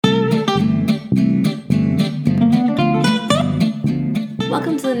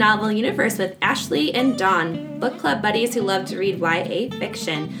Welcome to the Novel Universe with Ashley and Dawn, book club buddies who love to read YA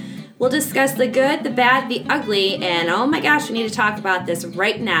fiction. We'll discuss the good, the bad, the ugly, and oh my gosh, we need to talk about this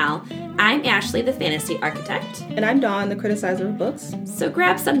right now. I'm Ashley, the fantasy architect. And I'm Dawn, the criticizer of books. So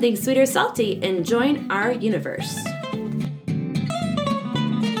grab something sweet or salty and join our universe.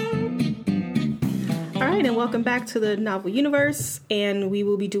 All right, and welcome back to the Novel Universe, and we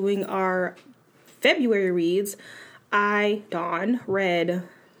will be doing our February reads. I, Dawn, read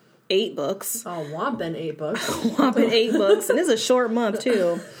 8 books. Oh, whopping 8 books. Whopping 8 books, and it's a short month,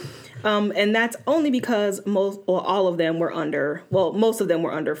 too. And that's only because most of them were under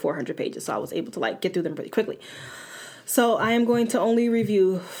 400 pages, so I was able to get through them pretty quickly. So I am going to only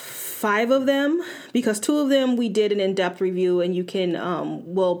review 5 of them because 2 of them we did an in-depth review, and you can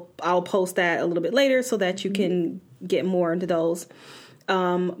I'll post that a little bit later so that you can get more into those.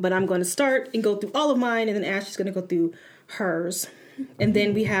 But I'm going to start and go through all of mine, and then Ashley's going to go through hers, and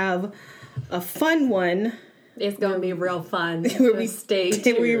then we have a fun one. It's going to be real fun.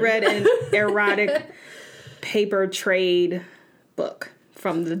 We read an erotic paper trade book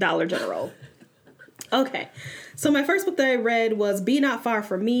from the Dollar General. Okay. So my first book that I read was Be Not Far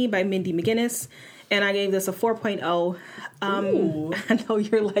From Me by Mindy McGinnis, and I gave this a 4.0. I know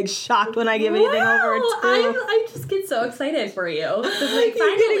you're shocked when I give anything over a 2. I just get so excited for you. You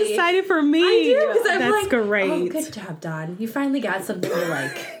get excited for me. I do, because I'm That's great. Oh, good job, Dawn. You finally got something you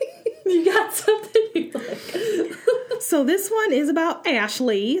like. You got something you like. So this one is about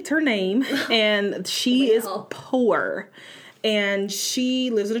Ashley, it's her name, and she is poor. And she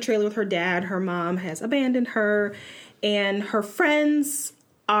lives in a trailer with her dad. Her mom has abandoned her, and her friends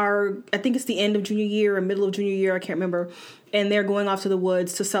are, I think it's the end of junior year or middle of junior year, I can't remember, and they're going off to the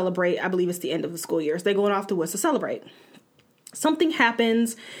woods to celebrate. I believe it's the end of the school year. So they're going off to the woods to celebrate. Something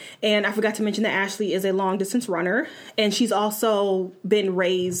happens, and I forgot to mention that Ashley is a long-distance runner, and she's also been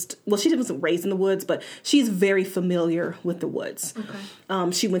raised, well, she wasn't raised in the woods, but she's very familiar with the woods.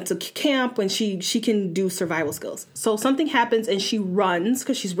 Okay. She went to camp, and she can do survival skills. So something happens, and she runs,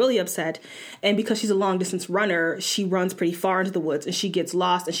 because she's really upset, and because she's a long-distance runner, she runs pretty far into the woods, and she gets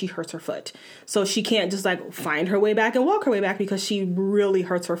lost, and she hurts her foot. So she can't just, find her way back and walk her way back, because she really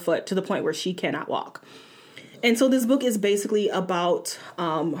hurts her foot to the point where she cannot walk. And so this book is basically about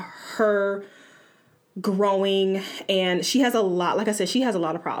her growing, and she has a lot, like I said, she has a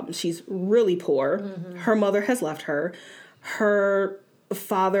lot of problems. She's really poor. Mm-hmm. Her mother has left her. Her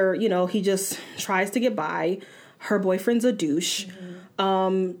father, he just tries to get by. Her boyfriend's a douche.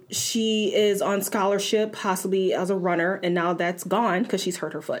 Mm-hmm. She is on scholarship, possibly as a runner, and now that's gone because she's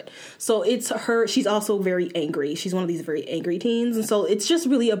hurt her foot. So she's also very angry. She's one of these very angry teens. And so it's just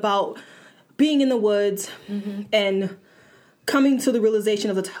really about being in the woods mm-hmm. and coming to the realization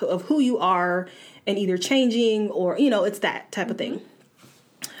of who you are and either changing or, it's that type of thing.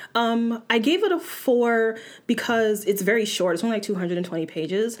 I gave it a 4 because it's very short. It's only 220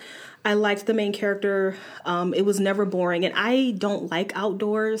 pages. I liked the main character. It was never boring. And I don't like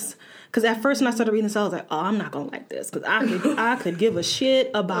outdoors. Because at first when I started reading this, I was like, oh, I'm not going to like this. Because I could give a shit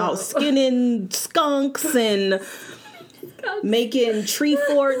about skinning skunks and making tree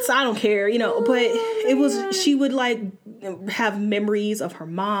forts. I don't care, but she would have memories of her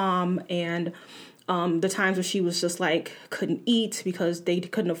mom and the times where she was just couldn't eat because they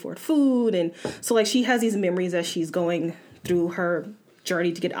couldn't afford food. And so she has these memories as she's going through her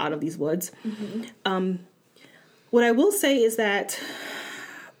journey to get out of these woods. Mm-hmm. What I will say is that,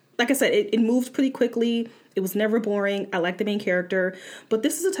 like I said, it moved pretty quickly. It was never boring. I like the main character, but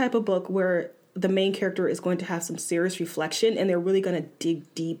this is a type of book where the main character is going to have some serious reflection, and they're really going to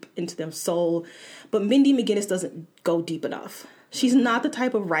dig deep into their soul. But Mindy McGinnis doesn't go deep enough. She's not the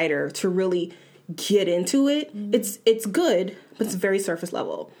type of writer to really get into it. Mm-hmm. It's good, but it's very surface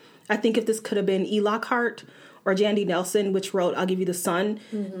level. I think if this could have been E. Lockhart or Jandy Nelson, which wrote I'll Give You the Sun,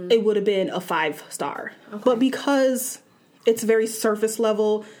 mm-hmm. it would have been a 5-star. Okay. But because it's very surface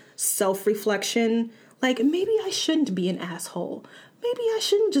level, self-reflection, maybe I shouldn't be an asshole. Maybe I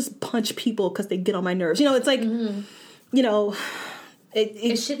shouldn't just punch people because they get on my nerves. It's mm-hmm.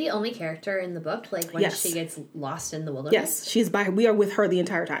 Is she the only character in the book? When yes. she gets lost in the wilderness? Yes, we are with her the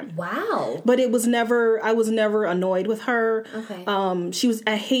entire time. Wow. But I was never annoyed with her. Okay.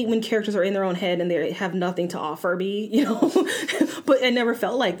 I hate when characters are in their own head and they have nothing to offer me, But I never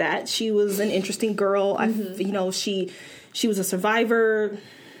felt like that. She was an interesting girl. Mm-hmm. She was a survivor,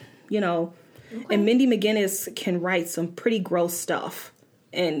 Okay. And Mindy McGinnis can write some pretty gross stuff.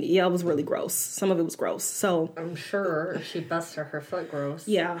 And yeah, it was really gross. Some of it was gross. So I'm sure she busted her foot gross.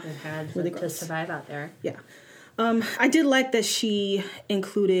 Yeah. And had really to survive out there. Yeah. I did like that she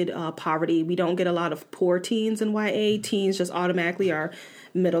included poverty. We don't get a lot of poor teens in YA. Teens just automatically are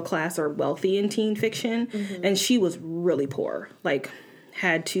middle class or wealthy in teen fiction. Mm-hmm. And she was really poor, like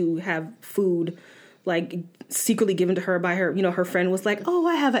had to have food like secretly given to her by her, her friend was like, oh,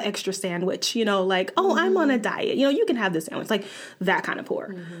 I have an extra sandwich, like, oh, I'm on a diet, you can have this sandwich, like that kind of poor.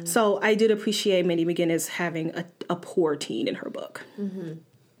 Mm-hmm. So I did appreciate Mindy McGinnis having a poor teen in her book. Mm-hmm.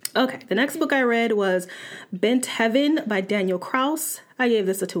 Okay, the next book I read was Bent Heaven by Daniel Kraus. I gave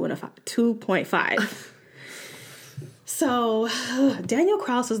this a 2.5. So, Daniel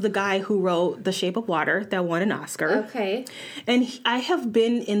Kraus is the guy who wrote The Shape of Water that won an Oscar. Okay. And I have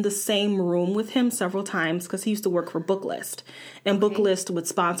been in the same room with him several times because he used to work for Booklist. And Booklist would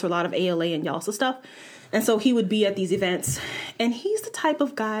sponsor a lot of ALA and YALSA stuff. And so he would be at these events. And he's the type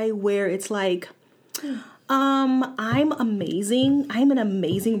of guy where it's like, I'm amazing. I'm an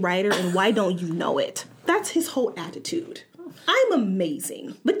amazing writer, and why don't you know it? That's his whole attitude. I'm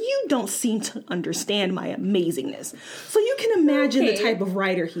amazing, but you don't seem to understand my amazingness. So you can imagine the type of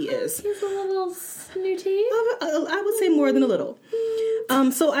writer he is. He's a little snooty. I would say more than a little.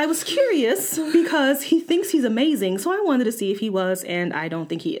 So I was curious because he thinks he's amazing, so I wanted to see if he was, and I don't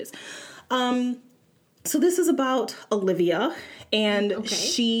think he is. So this is about Olivia, and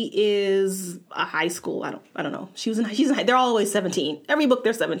she is a high school. I don't know. She's in they're always 17. Every book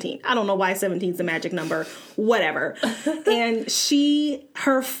they're 17. I don't know why 17 is the magic number. Whatever. And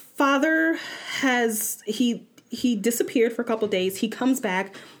her father he disappeared for a couple days. He comes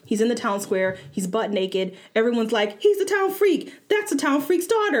back. He's in the town square. He's butt naked. Everyone's like, he's the town freak. That's the town freak's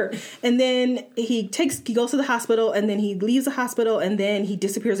daughter. And then he goes to the hospital, and then he leaves the hospital, and then he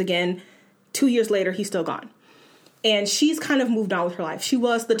disappears again. 2 years later, he's still gone. And she's kind of moved on with her life. She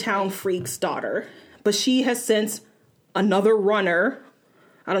was the town freak's daughter, but she has since another runner.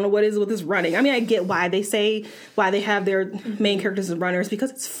 I don't know what it is with this running. I mean, I get why they have their main characters as runners,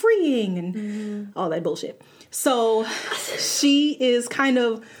 because it's freeing and all that bullshit. So she is kind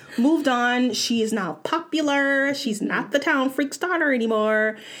of moved on. She is now popular. She's not the town freak's daughter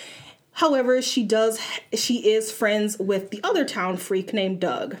anymore. However, she is friends with the other town freak named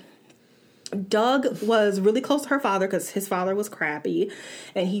Doug. Doug was really close to her father because his father was crappy,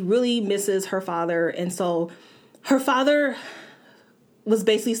 and he really misses her father. And so her father was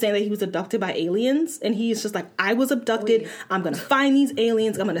basically saying that he was abducted by aliens, and he's just like, I was abducted. I'm going to find these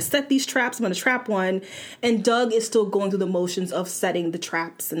aliens. I'm going to set these traps. I'm going to trap one. And Doug is still going through the motions of setting the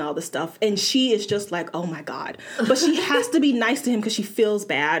traps and all this stuff. And she is just like, oh my God. But she has to be nice to him because she feels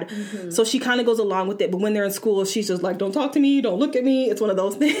bad. Mm-hmm. So she kind of goes along with it. But when they're in school, she's just like, don't talk to me. Don't look at me. It's one of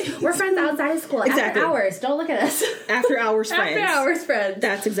those things. We're friends outside of school. Exactly. After hours. Don't look at us. After hours friends. After hours friends.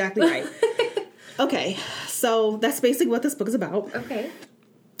 That's exactly right. Okay. So that's basically what this book is about. Okay.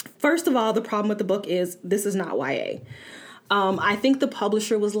 First of all, the problem with the book is this is not YA. I think the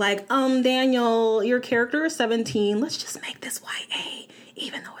publisher was like, Daniel, your character is 17. Let's just make this YA,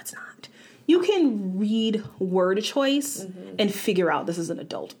 even though it's not. You can read word choice and figure out this is an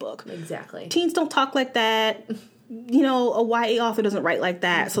adult book. Exactly. Teens don't talk like that. A YA author doesn't write like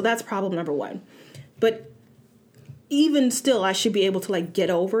that. So that's problem number one. But even still, I should be able to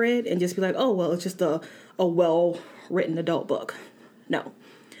get over it and just be like, oh, well, it's just a well-written adult book. No.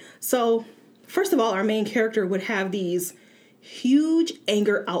 So, first of all, our main character would have these huge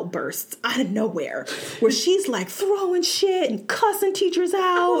anger outbursts out of nowhere, where she's throwing shit and cussing teachers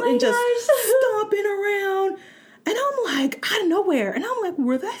out and just stomping around. And I'm like, out of nowhere. And I'm like,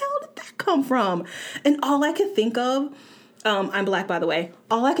 where the hell did that come from? And all I could think of, I'm black, by the way.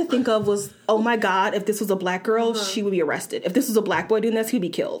 All I could think of was, oh my God, if this was a black girl, she would be arrested. If this was a black boy doing this, he'd be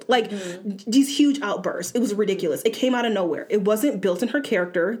killed. These huge outbursts. It was ridiculous. It came out of nowhere. It wasn't built in her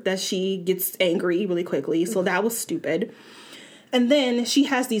character that she gets angry really quickly. So that was stupid. And then she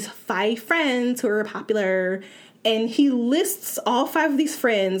has these 5 friends who are popular, and he lists all 5 of these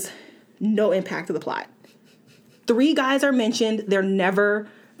friends, no impact to the plot. 3 guys are mentioned.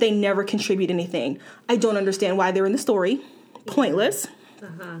 They never contribute anything. I don't understand why they're in the story. Pointless.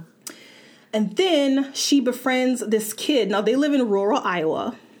 Uh-huh. And then she befriends this kid. Now, they live in rural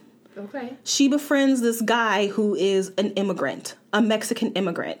Iowa. Okay. She befriends this guy who is an immigrant, a Mexican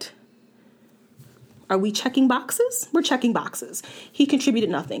immigrant. Are we checking boxes? We're checking boxes. He contributed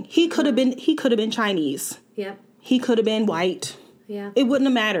nothing. He could have been Chinese. Yep. He could have been white. Yeah. It wouldn't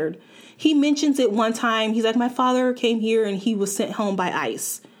have mattered. He mentions it one time. He's like, my father came here and he was sent home by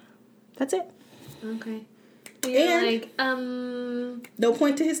ICE. That's it. Okay. And no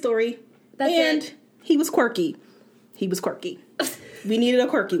point to his story. That's it. He was quirky. We needed a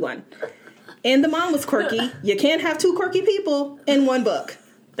quirky one. And the mom was quirky. You can't have 2 quirky people in one book.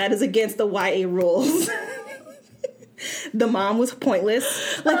 That is against the YA rules. The mom was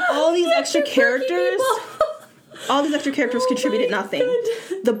pointless. Like, all these extra characters... All these extra characters contributed nothing.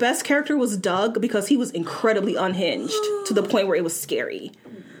 The best character was Doug because he was incredibly unhinged to the point where it was scary.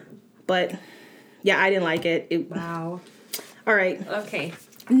 But, yeah, I didn't like it. Wow. All right. Okay.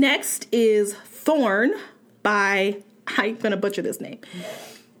 Next is Thorn by... I'm going to butcher this name.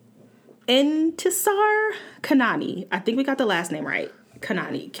 Intisar Khanani. I think we got the last name right.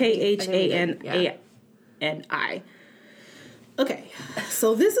 Khanani. Khani. Okay.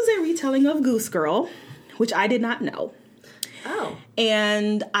 So this is a retelling of Goose Girl, which I did not know. Oh.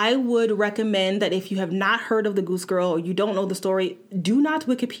 And I would recommend that if you have not heard of the Goose Girl or you don't know the story, do not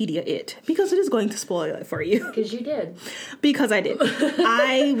Wikipedia it, because it is going to spoil it for you. Because you did. Because I did.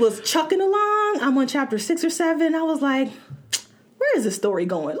 I was chucking along. I'm on chapter 6 or 7. I was like, where is this story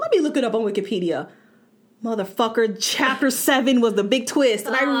going? Let me look it up on Wikipedia. Motherfucker, chapter 7 was the big twist.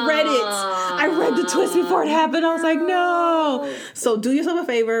 And I read it. I read the twist before it happened. I was like, no. So do yourself a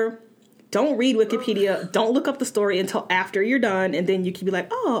favor. Don't read Wikipedia. Don't look up the story until after you're done. And then you can be like,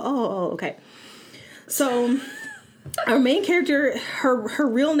 oh, okay. So our main character, her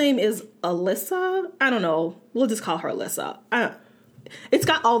real name is Alyssa. I don't know. We'll just call her Alyssa. It's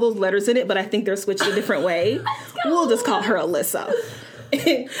got all those letters in it, but I think they're switched a different way. We'll just call her Alyssa.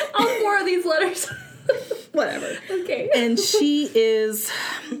 All 4 of these letters. Whatever. Okay. And she's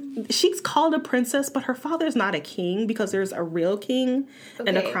called a princess, but her father's not a king because there's a real king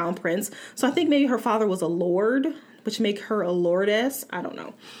and a crown prince. So I think maybe her father was a lord, which make her a lordess. I don't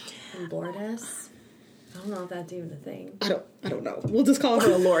know. Lordess? I don't know if that's even a thing. I don't know. We'll just call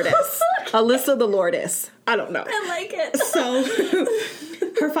her a lordess. Alyssa the lordess. I don't know. I like it. So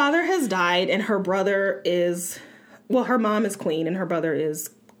her father has died and her brother is, well, her mom is queen and her brother is,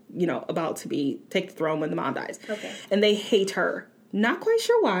 about to take the throne when the mom dies. Okay. And they hate her. Not quite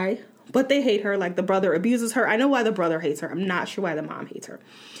sure why, but they hate her. Like, the brother abuses her. I know why the brother hates her. I'm not sure why the mom hates her.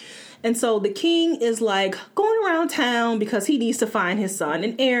 And so the king is like going around town because he needs to find his son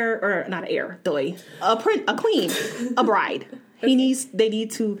an heir, or not an heir, a queen, a bride. They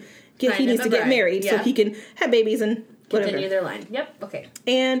need to get married so he can have babies and whatever. Continue their line. Yep. Okay.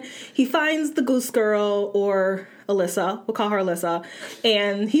 And he finds the Goose Girl, or Alyssa. We'll call her Alyssa.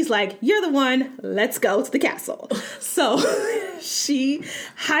 And he's like, you're the one. Let's go to the castle. So she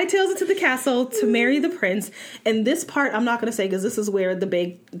hightails it to the castle to marry the prince. And this part I'm not going to say because this is where the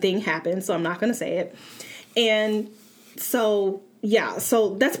big thing happens. So I'm not going to say it. And so, yeah.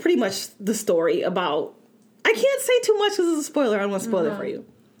 So that's pretty much the story about... I can't say too much because it's a spoiler. I don't want to spoil it for you.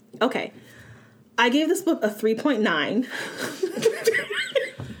 Okay. I gave this book a 3.9.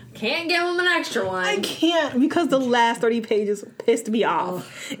 Can't give him an extra one. I can't because the last 30 pages pissed me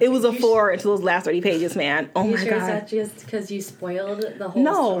off. It was a 4 until those last 30 pages, man. Oh my God. Is that just because you spoiled the whole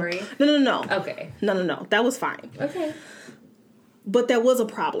story? No. Okay. No. That was fine. Okay. But there was a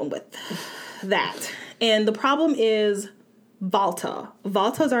problem with that. And the problem is Valta.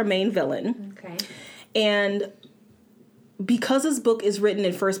 Valta's our main villain. Okay. And because this book is written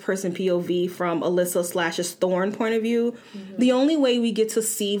in first-person POV from Alyssa / Thorn point of view, the only way we get to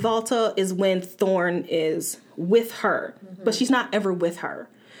see Valta is when Thorn is with her. But she's not ever with her.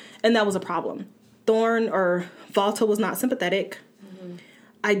 And that was a problem. Thorn or Valta was not sympathetic.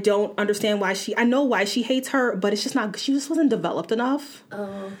 I don't understand why I know why she hates her, but it's just not, she just wasn't developed enough. Oh,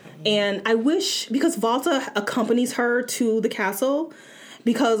 okay. And I wish, because Valta accompanies her to the castle,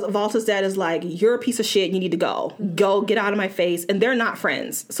 because Valta's dad is like, you're a piece of shit, you need to go. Go, get out of my face. And they're not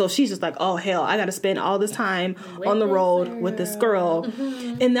friends. So she's just like, oh, hell, I got to spend all this time on the road with this girl.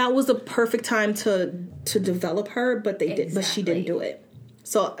 And that was the perfect time to develop her, but but she didn't do it.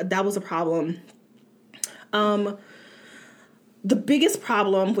 So that was a problem. The biggest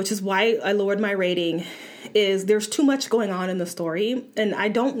problem, which is why I lowered my rating, is there's too much going on in the story. And I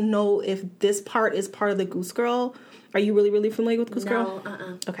don't know if this part is part of the Goose Girl. Are you really, really familiar with Goose Girl?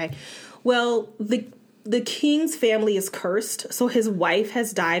 No, Okay. Well, the king's family is cursed. So his wife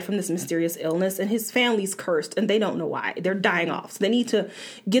has died from this mysterious illness, and his family's cursed, and they don't know why. They're dying off. So they need to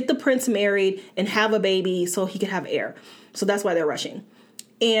get the prince married and have a baby so he can have heir. So that's why they're rushing.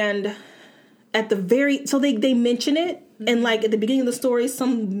 And at the so they mention it, and like at the beginning of the story,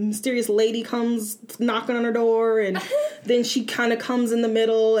 some mysterious lady comes knocking on her door, and then she kind of comes in the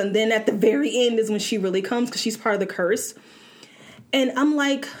middle, and then at the very end is when she really comes because she's part of the curse. And I'm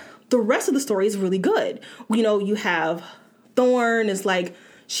like, the rest of the story is really good. You know, you have Thorn is like,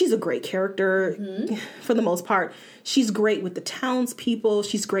 she's a great character for the most part. She's great with the townspeople.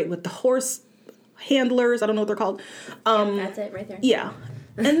 She's great with the horse handlers. I don't know what they're called. That's it right there. Yeah.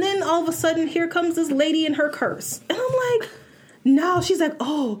 And then all of a sudden, here comes this lady and her curse. And I'm like, Now she's like,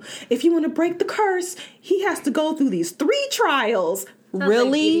 oh, if you want to break the curse, he has to go through these 3 trials. Sounds really?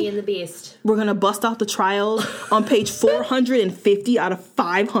 Like Beauty and the Beast. We're going to bust out the trials on page 450 out of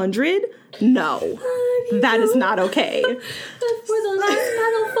 500? No. That is not okay. Where the last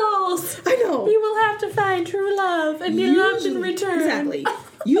petal falls. I know. You will have to find true love and be loved in return. Exactly.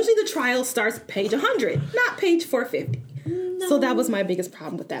 Usually the trial starts page 100, not page 450. No. So that was my biggest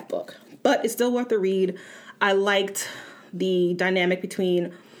problem with that book. But it's still worth the read. I liked the dynamic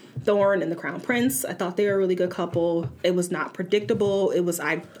between Thorn and the Crown Prince. I thought they were a really good couple. It was not predictable. It was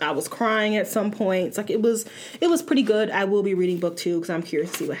I was crying at some points. Like it was pretty good. I will be reading book 2 because I'm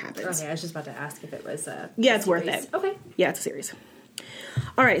curious to see what happens. Okay, I was just about to ask if it was yeah, it's worth it. Okay. Yeah, it's a series.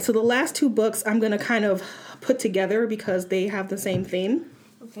 All right, so the last 2 books I'm going to kind of put together because they have the same theme.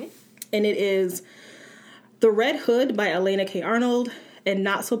 Okay. And it is The Red Hood by Elena K. Arnold and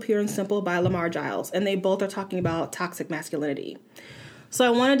Not So Pure and Simple by Lamar Giles. And they both are talking about toxic masculinity. So I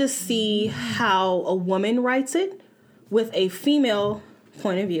wanted to see how a woman writes it with a female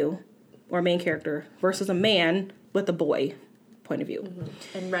point of view or main character versus a man with a boy point of view.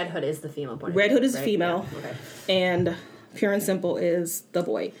 Mm-hmm. And Red Hood is the female point of view. Red Hood is right? female. Yeah. Okay. And Pure and Simple is the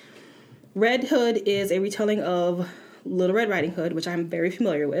boy. Red Hood is a retelling of Little Red Riding Hood, which I'm very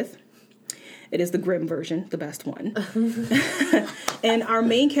familiar with. It is the grim version, the best one. And our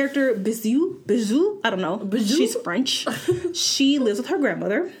main character, Bijou, I don't know. Bijou? She's French. She lives with her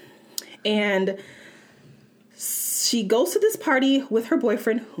grandmother. And she goes to this party with her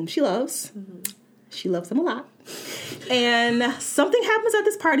boyfriend, whom she loves. Mm-hmm. She loves him a lot. And something happens at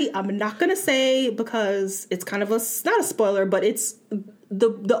this party. I'm not going to say because it's kind of not a spoiler, but it's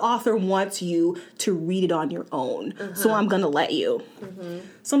the author wants you to read it on your own. Uh-huh. So I'm going to let you. Mm-hmm.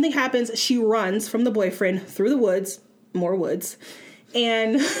 Something happens. She runs from the boyfriend through the woods, more woods.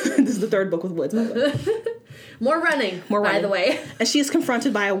 And this is the 3rd book with woods, by the way. More running, by the way. And she is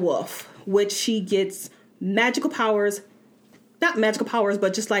confronted by a wolf, which she gets magical powers. Not magical powers,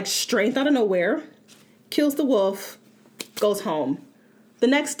 but just like strength out of nowhere. Kills the wolf, goes home. The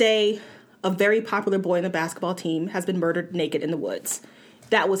next day, a very popular boy in the basketball team has been murdered naked in the woods.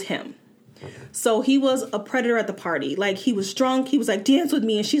 That was him. So he was a predator at the party. Like, he was drunk. He was like, dance with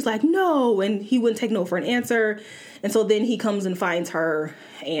me. And she's like, no. And he wouldn't take no for an answer. And so then he comes and finds her.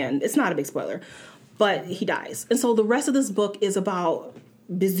 And it's not a big spoiler. But he dies. And so the rest of this book is about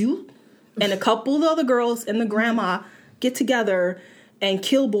Bijou and a couple of the other girls and the grandma get together and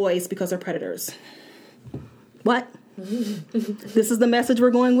kill boys because they're predators. What? This is the message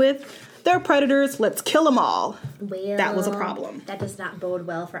we're going with? They're predators. Let's kill them all. Well, that was a problem. That does not bode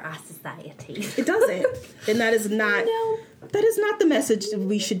well for our society. It doesn't. And that is not that is not the message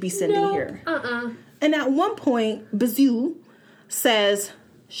we should be sending here. And at one point, Bijou says,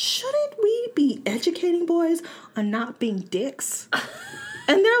 shouldn't we be educating boys on not being dicks?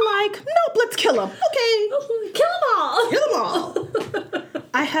 And they're like, nope, let's kill them. Okay. Kill them all. Kill them all.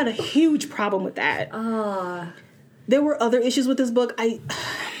 I had a huge problem with that. There were other issues with this book.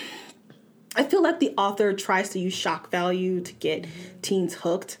 I feel like the author tries to use shock value to get teens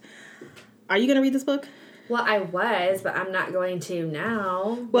hooked. Are you going to read this book? Well, I was, but I'm not going to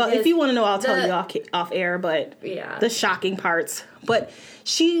now. Well, if you want to know, I'll tell you off air, but yeah, the shocking parts. But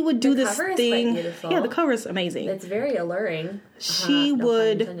she would do this thing. Yeah, the cover is amazing. It's very alluring. She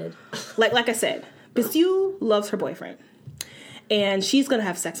would, like I said, Bijou loves her boyfriend. And she's going to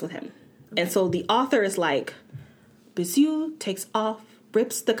have sex with him. Okay. And so the author is like, Bijou takes off,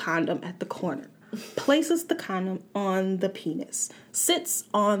 rips the condom at the corner, places the condom on the penis, sits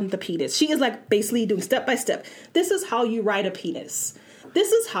on the penis. She is like basically doing step by step. This is how you write a penis.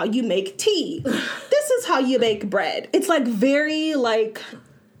 This is how you make tea. This is how you make bread. It's like very like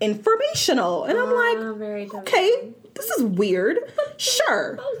informational. And I'm like, okay, this is weird.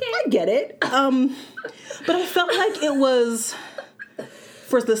 Sure. Okay. I get it. But I felt like it was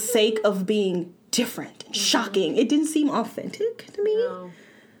for the sake of being different and shocking. It didn't seem authentic to me. No.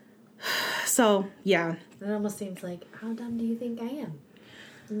 So, yeah. It almost seems like, how dumb do you think I am?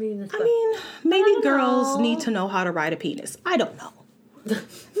 I'm reading this book. I mean, maybe girls need to know how to ride a penis. I don't know.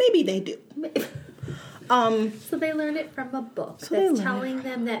 Maybe they do. So they learn it from a book that's telling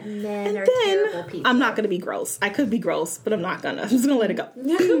them that men are terrible people. I'm not going to be gross. I could be gross, but I'm not going to. I'm just going to let it go.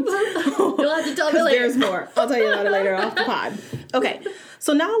 You'll have to tell me later. There's more. I'll tell you about it later off the pod. Okay,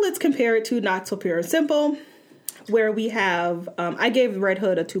 so now let's compare it to Not So Pure and Simple, where we have, I gave Red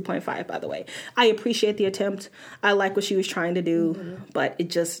Hood a 2.5, by the way. I appreciate the attempt. I like what she was trying to do, but it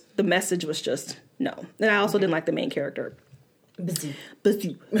just, the message was just, no. And I also didn't like the main character. Bijou.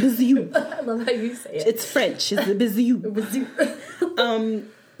 I love how you say it. It's French. It's the Bijou.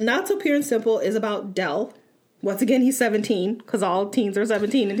 Not So Pure and Simple is about Dell, Once again, he's 17, because all teens are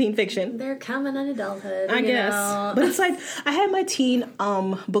 17 in teen fiction. They're coming on adulthood, I guess. But it's like, I had my teen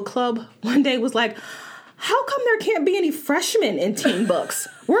book club one day was like, how come there can't be any freshmen in teen books?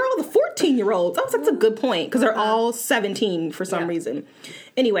 Where are all the 14-year-olds? I was like, that's a good point, because they're all 17 for some reason.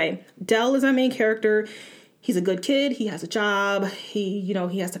 Anyway, Del is our main character. He's a good kid. He has a job. He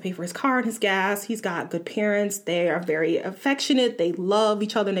has to pay for his car and his gas. He's got good parents. They are very affectionate. They love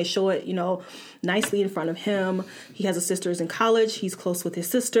each other, and they show it, nicely in front of him. He has a sister who's in college. He's close with his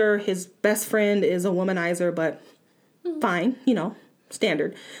sister. His best friend is a womanizer, but fine,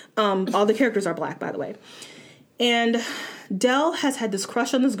 standard. All the characters are black, by the way. And Del has had this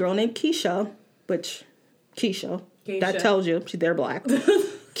crush on this girl named Keisha, that tells you they're black.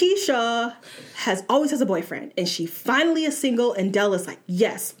 Keisha always has a boyfriend, and she finally is single, and Del is like,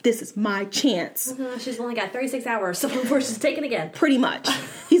 yes, this is my chance. She's only got 36 hours, so before she's taken again. Pretty much.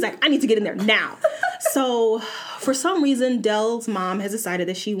 He's like, I need to get in there now. So for some reason, Del's mom has decided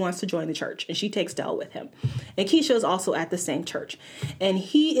that she wants to join the church, and she takes Del with him. And Keisha is also at the same church. And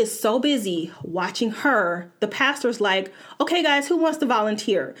he is so busy watching her, the pastor's like, okay, guys, who wants to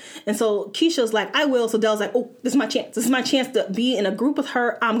volunteer? And so Keisha's like, I will. So Del's like, oh, this is my chance. This is my chance to be in a group with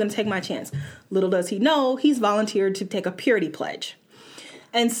her. I'm going to take my chance. Little does he know, he's volunteered to take a purity pledge.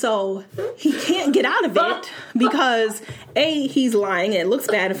 And so he can't get out of it because A, he's lying and it looks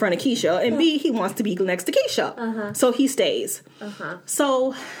bad in front of Keisha, and B, he wants to be next to Keisha. So he stays.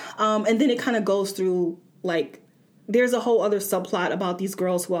 So, and then it kind of goes through, like, there's a whole other subplot about these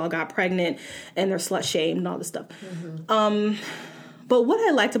girls who all got pregnant and they're slut shamed and all this stuff. But what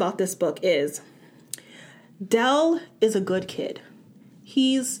I liked about this book is Del is a good kid.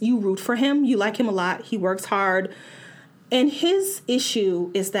 You root for him. You like him a lot. He works hard. And his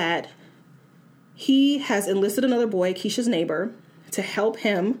issue is that he has enlisted another boy, Keisha's neighbor, to help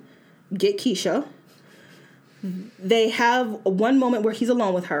him get Keisha. They have one moment where he's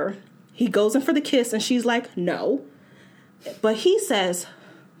alone with her. He goes in for the kiss, and she's like, no. But he says,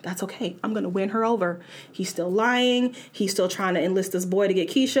 that's okay. I'm going to win her over. He's still lying. He's still trying to enlist this boy to get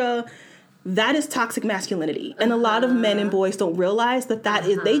Keisha. That is toxic masculinity. And a lot of men and boys don't realize that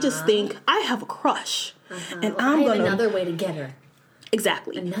is, they just think, I have a crush. And I'm going to... another way to get her.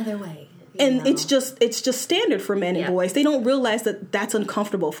 Exactly. Another way. And it's just standard for men and boys. They don't realize that that's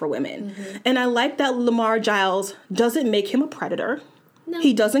uncomfortable for women. And I like that Lamar Giles doesn't make him a predator. No.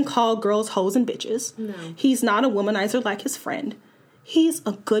 He doesn't call girls hoes and bitches. No. He's not a womanizer like his friend. He's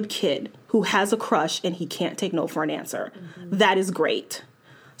a good kid who has a crush and he can't take no for an answer. That is great.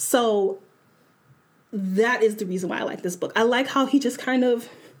 So that is the reason why I like this book. I like how he just kind of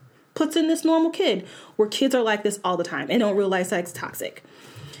puts in this normal kid, where kids are like this all the time and don't realize that it's toxic.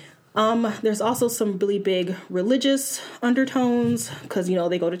 There's also some really big religious undertones because,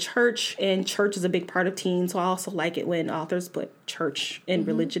 they go to church, and church is a big part of teens. So I also like it when authors put church and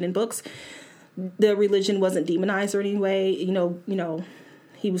religion in books. The religion wasn't demonized or any way.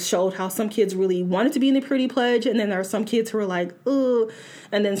 He showed how some kids really wanted to be in the purity pledge, and then there are some kids who are like, ugh.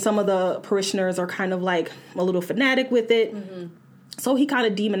 And then some of the parishioners are kind of like a little fanatic with it. So he kind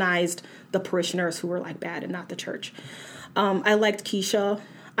of demonized the parishioners who were like bad and not the church. I liked Keisha.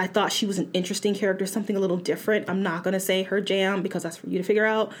 I thought she was an interesting character, something a little different. I'm not going to say her jam because that's for you to figure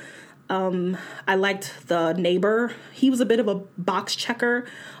out. I liked the neighbor. He was a bit of a box checker,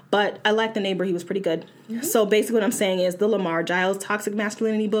 but I liked the neighbor. He was pretty good. So basically what I'm saying is the Lamar Giles Toxic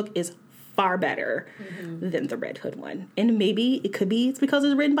Masculinity book is far better than the Red Hood one. And maybe it's because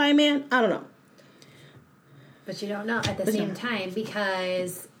it's written by a man. I don't know. But you don't know at the same time,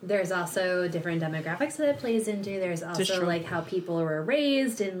 because there's also different demographics that it plays into. There's also like how people were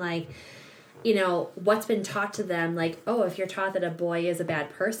raised and like, what's been taught to them. Like, oh, if you're taught that a boy is a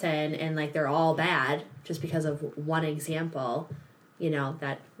bad person and like they're all bad just because of one example,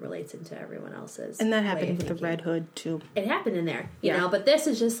 that relates into everyone else's. And that happened with the Red Hood too. It happened in there, you know, but this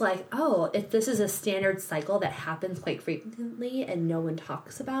is just like, this is a standard cycle that happens quite frequently and no one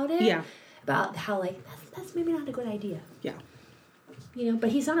talks about it. Yeah. About how, like, that's maybe not a good idea. Yeah.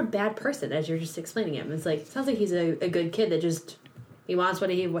 But he's not a bad person, as you're just explaining him. It's like, sounds like he's a good kid that just, he wants what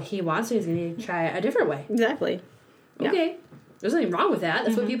he wants, so he's going to try a different way. Exactly. Okay. Yeah. There's nothing wrong with that.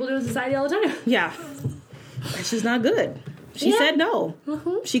 That's what people do in society all the time. Yeah. That's just not good. She said no.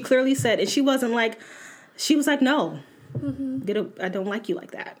 She clearly said, and she wasn't like, she was like, no. I don't like you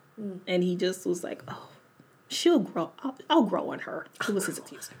like that. And he just was like, oh, she'll grow. I'll grow on her. It was his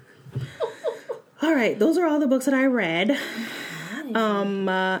excuse. All right, those are all the books that I read.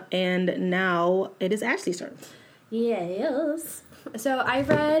 And now it is Ashley's turn. Yes. So I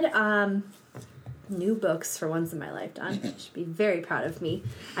read new books for once in my life, Don. You should be very proud of me.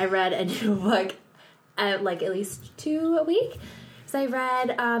 I read a new book like at least 2 a week. So I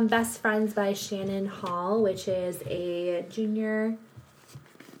read Best Friends by Shannon Hall, which is a juvenile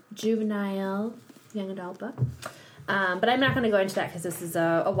young adult book. But I'm not going to go into that because this is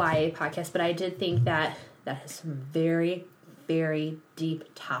a YA podcast, but I did think that has some very, very deep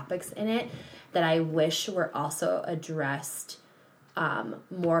topics in it that I wish were also addressed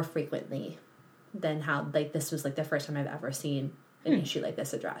more frequently than how, like, this was, like, the first time I've ever seen an issue like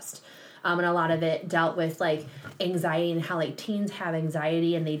this addressed. And a lot of it dealt with, like, anxiety and how, like, teens have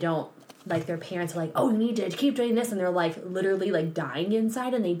anxiety and they don't, like, their parents are like, oh, you need to keep doing this, and they're, like, literally, like, dying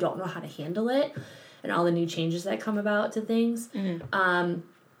inside and they don't know how to handle it, and all the new changes that come about to things.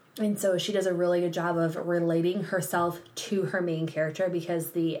 And so she does a really good job of relating herself to her main character,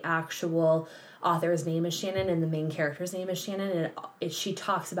 because the actual author's name is Shannon and the main character's name is Shannon, and she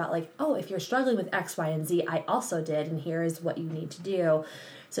talks about, like, oh, if you're struggling with X, Y, and Z, I also did, and here is what you need to do.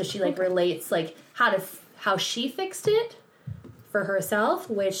 So she, like, relates, like, how she fixed it for herself,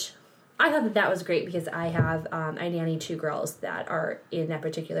 which I thought that was great, because I nanny 2 girls that are in that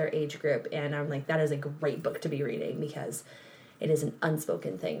particular age group, and I'm like, that is a great book to be reading, because it is an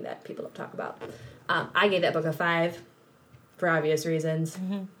unspoken thing that people don't talk about. I gave that book a 5 for obvious reasons.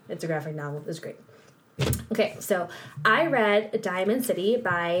 It's a graphic novel. It was great. Okay, so I read Diamond City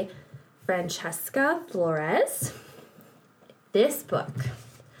by Francesca Flores. This book,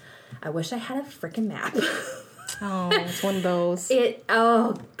 I wish I had a freaking map. Oh, it's one of those.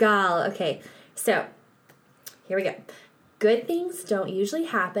 Oh, God. Okay, so here we go. Good things don't usually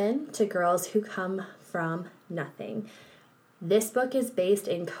happen to girls who come from nothing. This book is based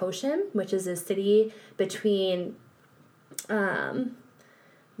in Cochem, which is a city between,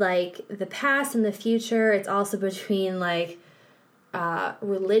 like, the past and the future. It's also between, like,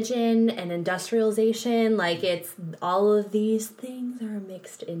 religion and industrialization. Like, it's all of these things are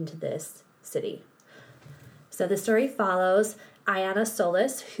mixed into this city. So the story follows Ayanna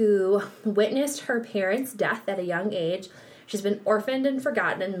Solis, who witnessed her parents' death at a young age. She's been orphaned and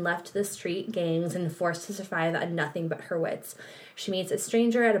forgotten and left to the street gangs and forced to survive on nothing but her wits. She meets a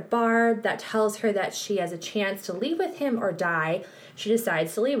stranger at a bar that tells her that she has a chance to leave with him or die. She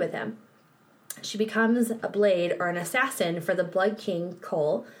decides to leave with him. She becomes a blade or an assassin for the Blood King,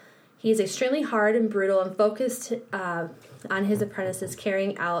 Cole. He is extremely hard and brutal and focused on his apprentices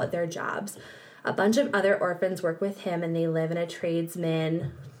carrying out their jobs. A bunch of other orphans work with him, and they live in a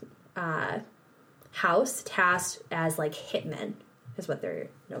tradesman house tasked as, like, hitmen is what they're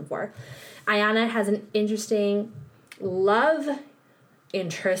known for. Ayanna has an interesting love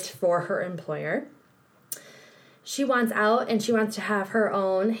interest for her employer. She wants out, and she wants to have her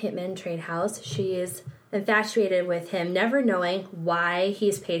own hitman trade house. She is infatuated with him, never knowing why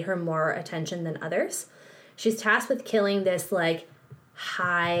he's paid her more attention than others. She's tasked with killing this, like,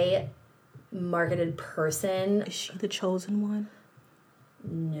 high marketed person. Is she the chosen one?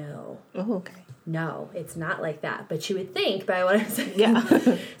 No. Oh, okay. No, it's not like that. But you would think by what I'm saying.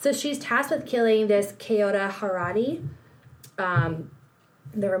 Yeah. So she's tasked with killing this Kyoto Haradi.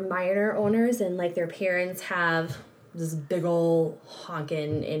 They're minor owners, and, like, their parents have this big old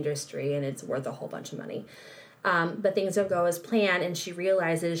honkin' industry, and it's worth a whole bunch of money. But things don't go as planned, and she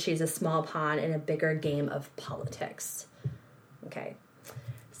realizes she's a small pawn in a bigger game of politics. Okay.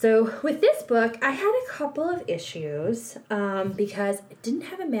 So with this book, I had a couple of issues because it didn't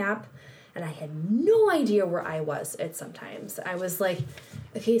have a map, and I had no idea where I was at sometimes. I was like,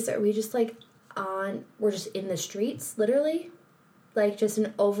 okay, so are we just, like, we're just in the streets, literally? Like, just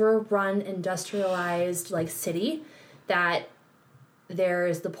an overrun, industrialized, like, city that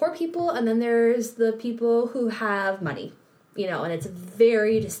there's the poor people, and then there's the people who have money, you know, and it's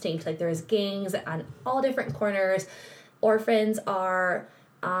very distinct. Like, there's gangs on all different corners. Orphans are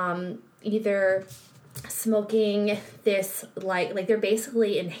either smoking this, like they're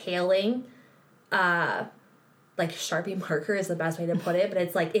basically inhaling, like, Sharpie marker is the best way to put it, but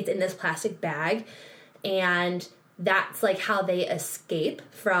it's like, it's in this plastic bag, and that's, like, how they escape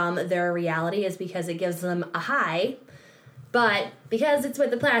from their reality, is because it gives them a high. But because it's with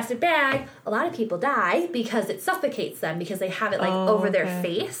the plastic bag, a lot of people die because it suffocates them, because they have it, like, over their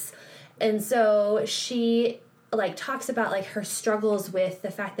face. And so she, like, talks about, like, her struggles with the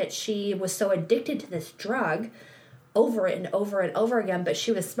fact that she was so addicted to this drug over and over and over again, but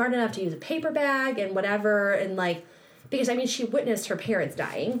she was smart enough to use a paper bag and whatever, and, like, because, I mean, she witnessed her parents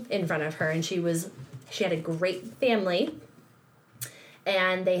dying in front of her, and she had a great family,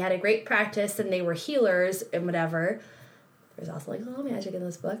 and they had a great practice, and they were healers and whatever. There's also, like, a little magic in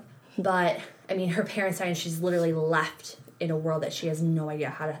this book, but, I mean, her parents died, and she's literally left in a world that she has no idea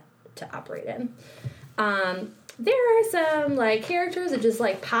how to operate in. there are some, like, characters that just,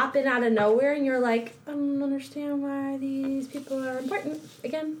 like, pop in out of nowhere, and you're like, I don't understand why these people are important.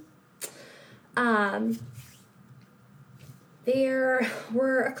 Again. There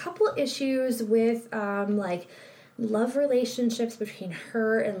were a couple issues with, like, love relationships between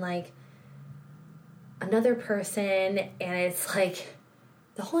her and, like, another person, and it's, like,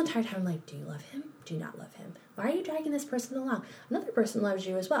 the whole entire time I'm like, do you love him? Do you not love him? Why are you dragging this person along? Another person loves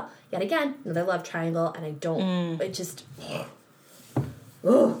you as well. Yet again, another love triangle, and I don't, it just,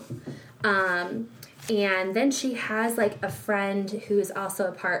 ugh. And then she has, like, a friend who is also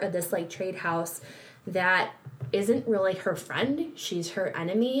a part of this, like, trade house that isn't really her friend. She's her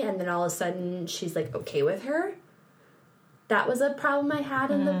enemy, and then all of a sudden she's, like, okay with her. That was a problem I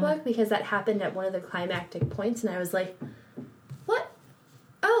had in the book, because that happened at one of the climactic points, and I was like, what?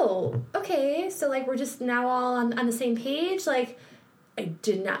 Oh, okay, so, like, we're just now all on the same page? Like, I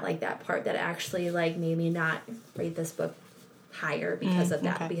did not like that part. That actually, like, made me not rate this book higher because of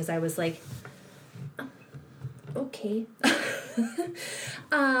that. Okay. Because I was like, okay.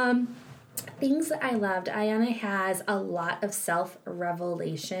 Things that I loved. Ayanna has a lot of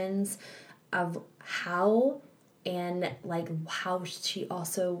self-revelations of how and, like, how she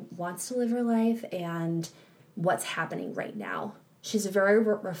also wants to live her life and what's happening right now. She's very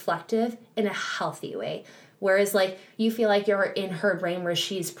reflective in a healthy way. Whereas, like, you feel like you're in her brain where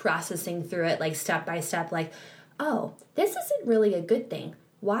she's processing through it, like, step by step, like, oh, this isn't really a good thing.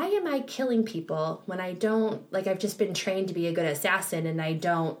 Why am I killing people when I don't, like, I've just been trained to be a good assassin and I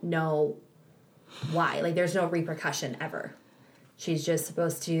don't know why? Like, there's no repercussion ever. She's just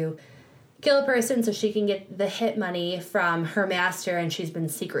supposed to kill a person so she can get the hit money from her master, and she's been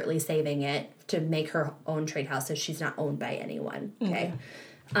secretly saving it to make her own trade house so she's not owned by anyone. Okay.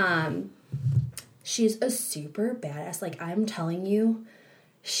 She's a super badass. Like, I'm telling you,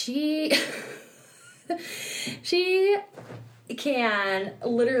 she can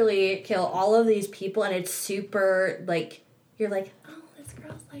literally kill all of these people, and it's super, like, you're like, oh, this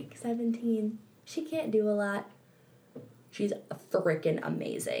girl's like 17. She can't do a lot. She's freaking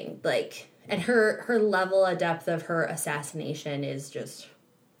amazing. Like, and her level of depth of her assassination is just,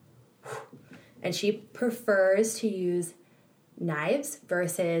 and she prefers to use knives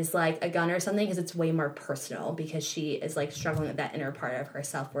versus, like, a gun or something, because it's way more personal, because she is, like, struggling with that inner part of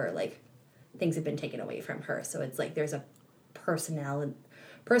herself where, like, things have been taken away from her. So it's like there's a personal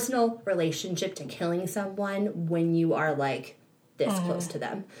relationship to killing someone when you are, like, this close to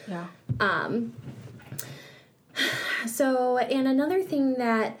them. Yeah. So, and another thing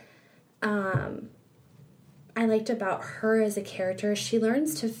that I liked about her as a character, she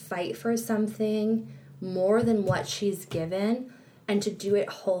learns to fight for something more than what she's given, and to do it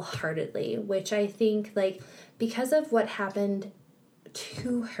wholeheartedly, which I think, like, because of what happened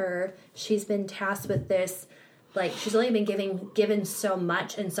to her, she's been tasked with this, like, she's only been given so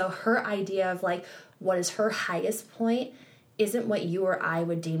much, and so her idea of, like, what is her highest point isn't what you or I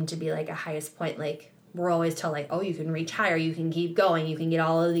would deem to be, like, a highest point. Like, we're always told, like, oh, you can reach higher, you can keep going, you can get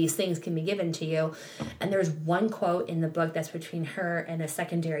all of these things can be given to you. And there's one quote in the book that's between her and a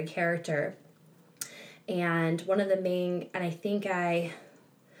secondary character, and one of the main, and I think I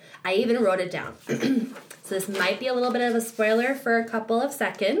even wrote it down. So this might be a little bit of a spoiler for a couple of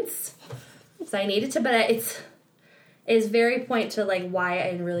seconds, so I needed to, but it is very point to, like, why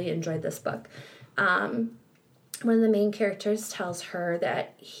I really enjoyed this book. One of the main characters tells her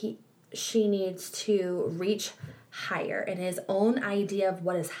that she needs to reach higher, and his own idea of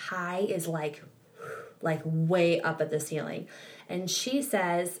what is high is like way up at the ceiling. And she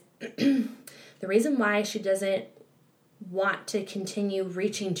says the reason why she doesn't want to continue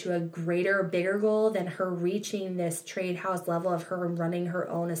reaching to a greater, bigger goal than her reaching this trade house level of her running her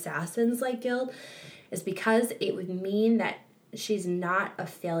own assassins, like, guild, is because it would mean that she's not a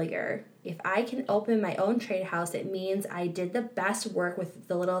failure. If I can open my own trade house, it means I did the best work with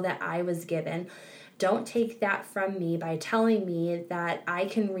the little that I was given. Don't take that from me by telling me that I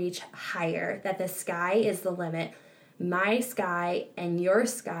can reach higher, that the sky is the limit. My sky and your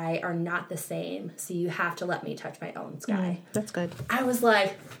sky are not the same, so you have to let me touch my own sky. That's good. I was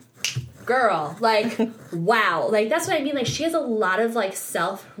like, girl, like, wow. Like, that's what I mean. Like, she has a lot of, like,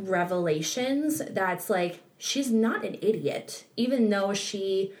 self-revelations that's, like, she's not an idiot. Even though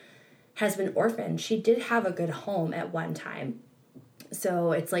she has been orphaned, she did have a good home at one time.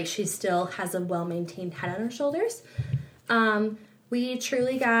 So it's like she still has a well-maintained head on her shoulders. We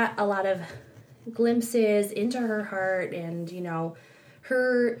truly got a lot of glimpses into her heart and, you know,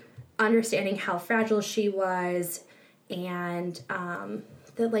 her understanding how fragile she was, and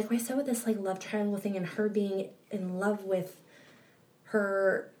that, like I said, with this, like, love triangle thing and her being in love with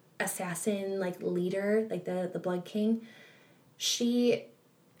her assassin, like, leader, like the Blood King, she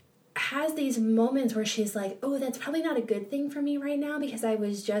has these moments where she's like, oh, that's probably not a good thing for me right now because I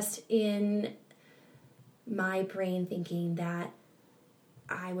was just in my brain thinking that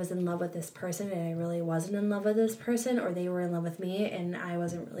I was in love with this person and I really wasn't in love with this person, or they were in love with me and I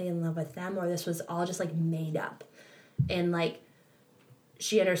wasn't really in love with them, or this was all just, like, made up. And, like,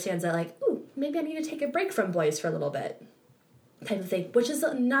 she understands that, like, ooh, maybe I need to take a break from boys for a little bit, type of thing, which is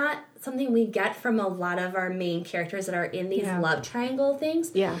not something we get from a lot of our main characters that are in these love triangle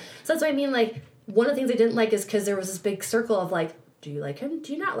things. Yeah. So that's what I mean, like, one of the things I didn't like is because there was this big circle of, like, do you like him?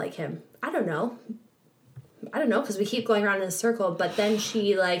 Do you not like him? I don't know, because we keep going around in a circle, but then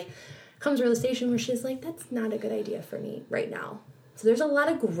she, like, comes to a realization where she's like, that's not a good idea for me right now. So there's a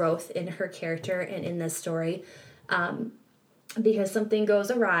lot of growth in her character and in this story, because something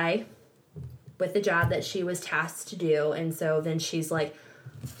goes awry with the job that she was tasked to do, and so then she's like,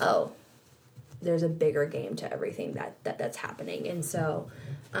 oh, there's a bigger game to everything that's happening. And so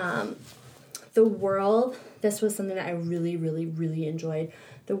the world, this was something that I really, really, really enjoyed.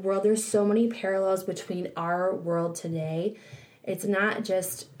 The world, there's so many parallels between our world today. It's not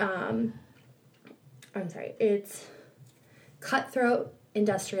just, it's cutthroat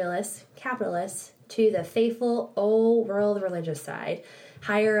industrialists, capitalists, to the faithful old world religious side.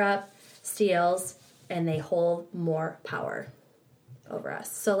 Higher up steals, and they hold more power over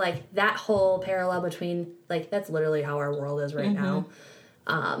us. So, like, that whole parallel between, like, that's literally how our world is right now.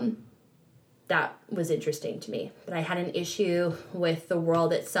 That was interesting to me. But I had an issue with the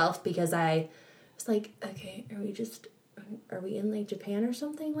world itself because I was like, okay, are we in, like, Japan or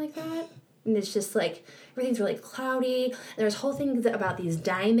something like that? And it's just, like, everything's really cloudy. And there's whole things about these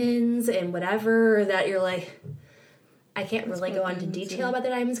diamonds and whatever that you're like, I can't really go into detail about the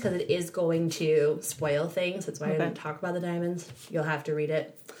diamonds because it is going to spoil things. That's why I don't talk about the diamonds. You'll have to read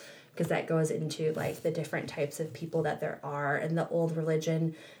it because that goes into, like, the different types of people that there are and the old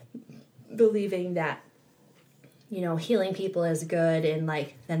religion believing that, you know, healing people is good, and,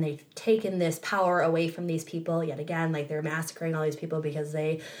 like, then they've taken this power away from these people yet again. Like, they're massacring all these people because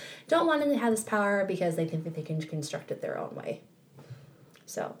they don't want them to have this power because they think that they can construct it their own way.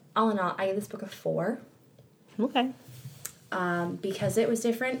 So, all in all, I gave this book a 4. Okay. Because it was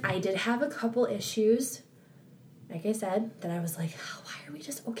different. I did have a couple issues, like I said, that I was like, oh, why are we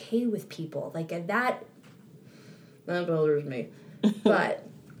just okay with people? Like, that bothers me. But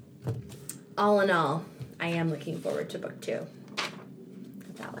all in all, I am looking forward to book 2 of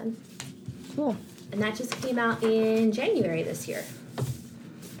that one. Cool. And that just came out in January this year.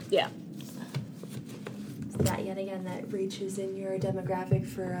 Yeah. So that, yet again, that reaches in your demographic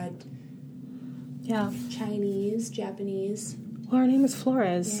for Chinese, Japanese. Well, her name is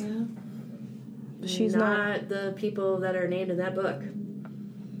Flores. Yeah. She's not the people that are named in that book.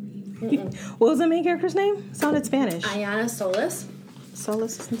 What was the main character's name? It sounded Spanish. Ayana Solis.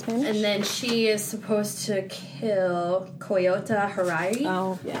 Solis is in Spanish? And then she is supposed to kill Koyota Harari.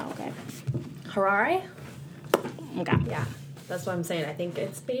 Oh, yeah, okay. Harari? Okay. Yeah, that's what I'm saying. I think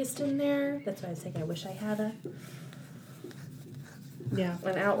it's based in there. That's why I was thinking I wish I had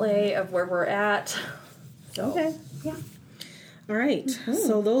an outlay of where we're at. So, okay. Yeah. All right. Mm-hmm.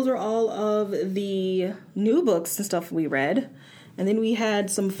 So those are all of the new books and stuff we read. And then we had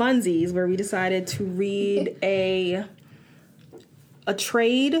some funsies where we decided to read a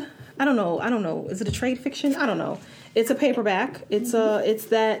trade. I don't know. Is it a trade fiction? I don't know. It's a paperback. It's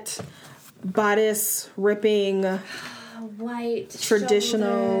that bodice ripping white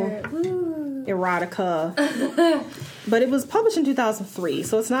traditional erotica. But it was published in 2003,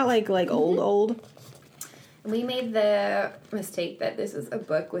 so it's not like old. We made the mistake that this is a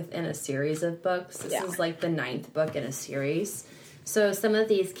book within a series of books. This is like the 9th book in a series. So some of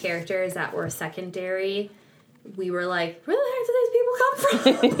these characters that were secondary, we were like, where the heck do these people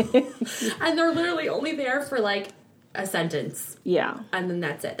come from? And they're literally only there for, like, a sentence. Yeah. And then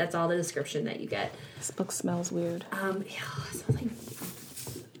that's it. That's all the description that you get. This book smells weird. It smells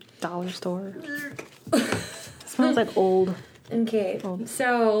like dollar store. It smells like old. Okay.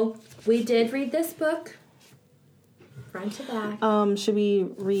 So we did read this book. Front to back. Should we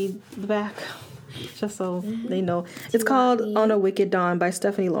read the back? Just so they know. It's called On a Wicked Dawn by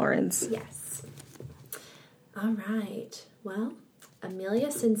Stephanie Lawrence. Yes. All right. Well, Amelia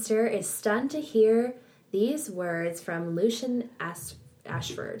Sinster is stunned to hear these words from Lucian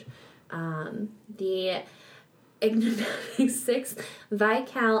Ashford, the ignominic 6th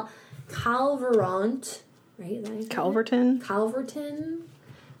Viscount Calveront, right? Calverton. Calverton,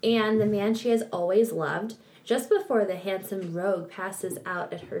 and the man she has always loved. just before the handsome rogue passes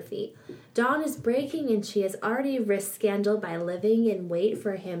out at her feet. Dawn is breaking, and she has already risked scandal by living in wait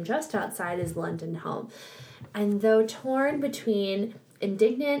for him just outside his London home. And though torn between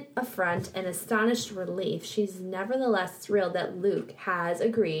indignant affront and astonished relief, she's nevertheless thrilled that Luke has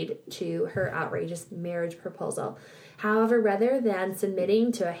agreed to her outrageous marriage proposal. However, rather than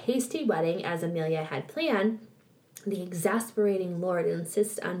submitting to a hasty wedding as Amelia had planned, the exasperating lord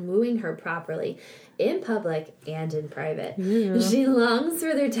insists on wooing her properly, in public and in private. Yeah. She longs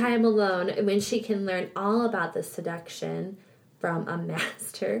for their time alone when she can learn all about the seduction from a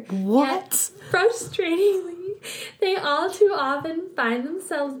master. What? Yet, frustratingly, they all too often find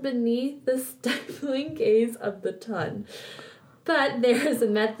themselves beneath the stifling gaze of the Tun. But there is a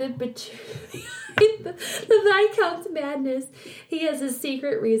method behind the Viscount's madness. He has a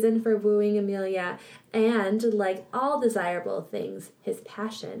secret reason for wooing Amelia, and like all desirable things, his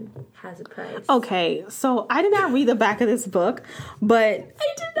passion has a price. Okay, so I did not read the back of this book, but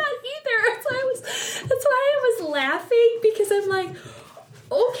I did not either. That's why I was laughing, because I'm like,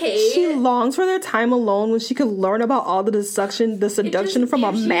 okay. She longs for their time alone when she could learn about all the seduction from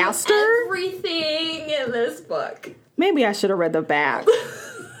a master. Everything in this book. Maybe I should have read the back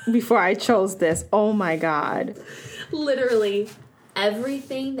before I chose this. Oh my god. Literally,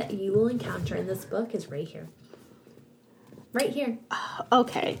 everything that you will encounter in this book is right here. Right here.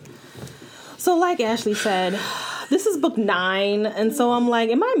 Okay. So like Ashley said, this is book 9, and so I'm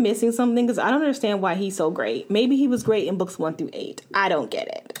like, am I missing something? Because I don't understand why he's so great. Maybe he was great in books 1 through 8. I don't get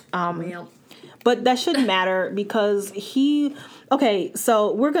it. But that shouldn't matter, because he... Okay,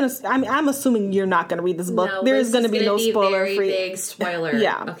 so we're gonna... I'm assuming you're not gonna read this book. No, there's gonna be no spoiler free. Big spoiler.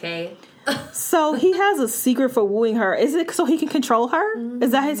 Yeah. Okay. So he has a secret for wooing her. Is it so he can control her? Mm-hmm.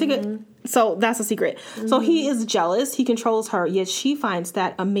 Is that his secret? So that's a secret. Mm-hmm. So he is jealous. He controls her, yet she finds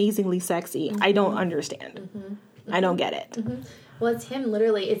that amazingly sexy. Mm-hmm. I don't understand. Mm-hmm. I don't get it. Mm-hmm. Well, it's him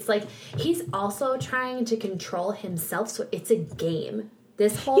literally. It's like he's also trying to control himself, so it's a game.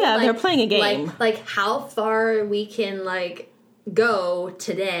 This whole they're playing a game. Like how far we can go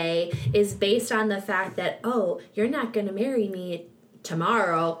today is based on the fact that, oh, you're not going to marry me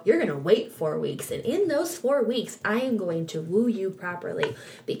tomorrow. You're going to wait 4 weeks. And in those 4 weeks, I am going to woo you properly.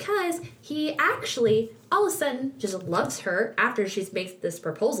 Because he actually, all of a sudden, just loves her after she makes this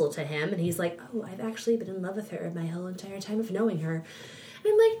proposal to him. And he's like, oh, I've actually been in love with her my whole entire time of knowing her. And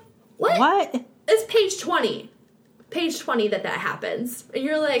I'm like, what? What? It's page 20. Page 20 that happens. And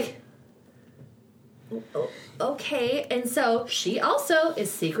you're like... Okay, and so she also is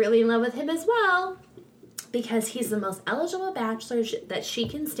secretly in love with him as well, because he's the most eligible bachelor that she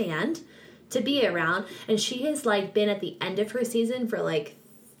can stand to be around, and she has been at the end of her season for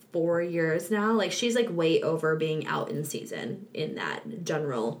 4 years now. She's way over being out in season in that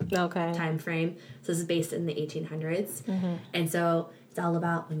general time frame. So this is based in the 1800s, and so it's all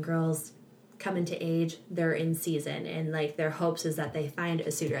about when girls come into age, they're in season, and their hopes is that they find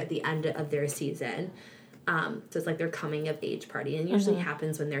a suitor at the end of their season. So it's their coming of age party, and usually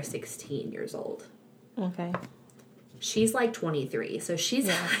happens when they're 16 years old. Okay. She's 23, so she's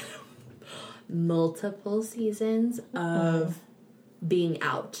had multiple seasons of being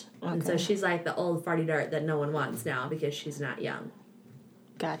out. Okay. And so she's the old farty dart that no one wants now because she's not young.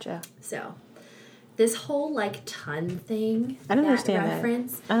 Gotcha. So this whole Tun thing, I don't understand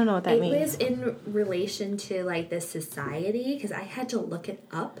reference, that. I don't know what that means. It was in relation to the society, because I had to look it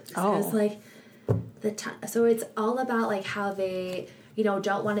up. I was the Tun. So it's all about how they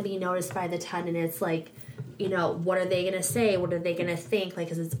don't want to be noticed by the Tun, and it's what are they gonna say? What are they gonna think?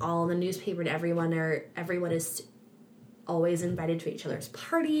 Because it's all in the newspaper, and everyone is always invited to each other's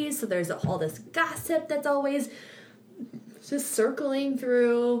parties. So there's all this gossip that's always just circling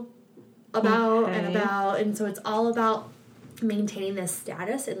through. And so it's all about maintaining this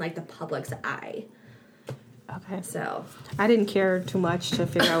status in the public's eye. Okay. So I didn't care too much to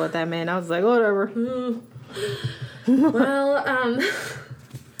figure out what that meant. I was like, whatever. Well,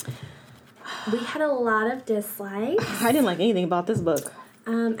 we had a lot of dislikes. I didn't like anything about this book.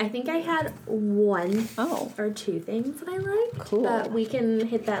 I think I had one or two things that I liked. Cool. But we can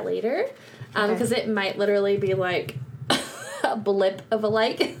hit that later. Because it might literally be a blip of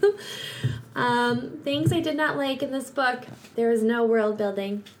a things I did not like in this book. There was no world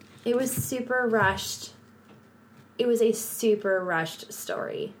building. It was super rushed. It was a super rushed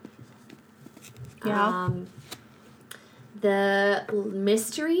story. Yeah. The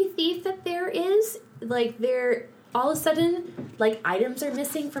mystery thief that there is, they're all of a sudden, items are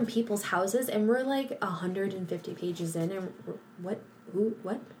missing from people's houses, and we're 150 pages in, and what?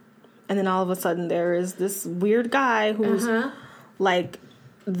 And then all of a sudden there is this weird guy who's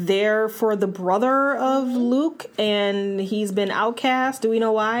there for the brother of Luke, and he's been outcast. Do we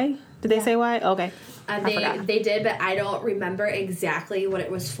know why? Did they say why? Okay. They did, but I don't remember exactly what it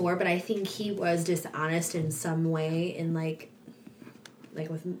was for, but I think he was dishonest in some way in like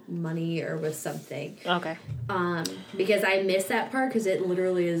with money or with something. Okay. Because I missed that part because it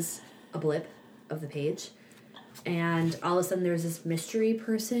literally is a blip of the page. And all of a sudden there's this mystery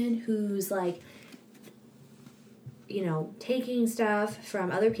person who's like, you know, taking stuff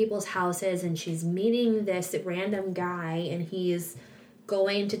from other people's houses, and she's meeting this random guy, and he's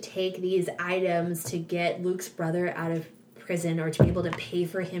going to take these items to get Luke's brother out of prison, or to be able to pay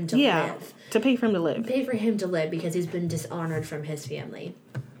for him to live. To pay for him to live. Pay for him to live because he's been dishonored from his family.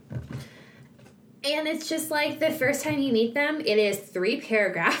 And it's just like the first time you meet them, it is 3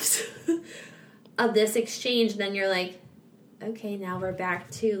 paragraphs of this exchange. And then you're like, okay, now we're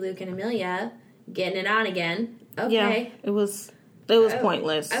back to Luke and Amelia getting it on again. Okay. Yeah, it was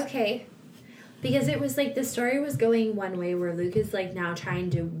pointless. Okay. Because it was like the story was going one way where Luke is like now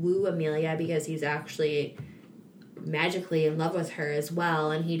trying to woo Amelia because he's actually magically in love with her as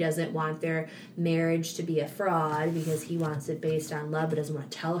well, and he doesn't want their marriage to be a fraud because he wants it based on love but doesn't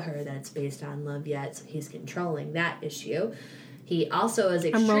want to tell her that it's based on love yet, so he's controlling that issue. He also is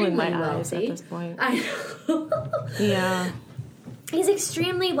extremely wealthy. At this point. I know. Yeah. He's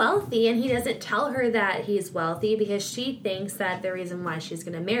extremely wealthy, and he doesn't tell her that he's wealthy because she thinks that the reason why she's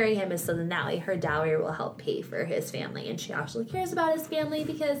going to marry him is so then that way her dowry will help pay for his family. And she actually cares about his family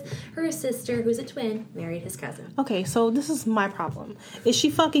because her sister, who's a twin, married his cousin. Okay, so this is my problem. Is she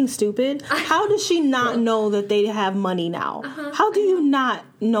fucking stupid? How does she not know that they have money now? How do you not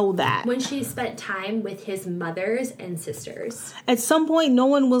know that? When she spent time with his mothers and sisters. At some point, no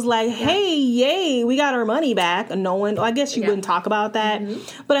one was like, hey, yay, we got our money back. And no one, I guess you wouldn't talk about that.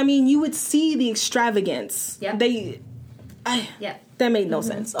 But I mean, you would see the extravagance. Yep. That made no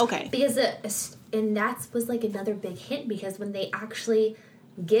sense. Okay. Because and that was like another big hint, because when they actually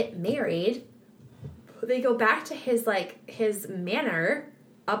get married, they go back to his manor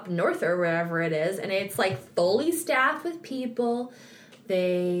up north or wherever it is, and it's like fully staffed with people.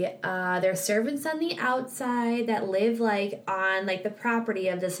 They're servants on the outside that live like on like the property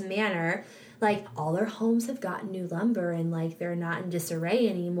of this manor. Like all their homes have gotten new lumber, and like they're not in disarray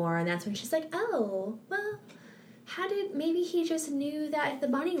anymore. And that's when she's like, oh, well, maybe he just knew that the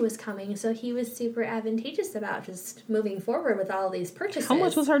money was coming, so he was super advantageous about just moving forward with all these purchases. How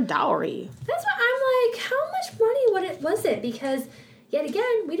much was her dowry? That's what I'm like, how much money was it? Because yet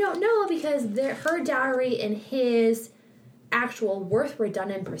again, we don't know, because her dowry and his actual worth were done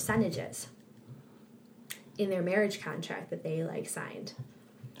in percentages in their marriage contract that they like signed.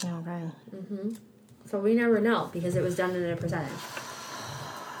 Okay. So we never know because it was done in a percentage.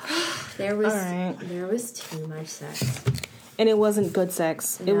 There was too much sex, and it wasn't good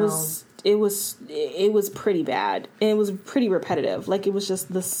sex. No. It was pretty bad, and it was pretty repetitive. Like it was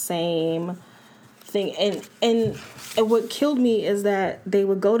just the same thing. And what killed me is that they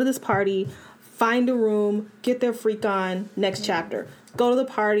would go to this party, find a room, get their freak on, next chapter. Go to the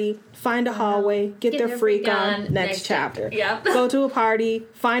party, find a hallway, get their freak on, next chapter. Yep. Go to a party,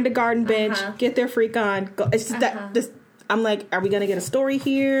 find a garden bench, get their freak on. Go. It's just that this. I'm like, are we going to get a story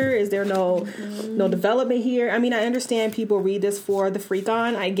here? Is there no development here? I mean, I understand people read this for the freak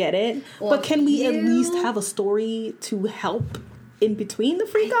on. I get it. Well, but can we at least have a story to help in between the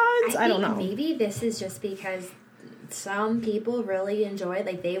freak ons? I don't know. Maybe this is just because some people really enjoy,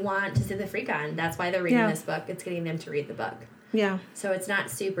 like they want to see the freak on. That's why they're reading this book. It's getting them to read the book. Yeah. So it's not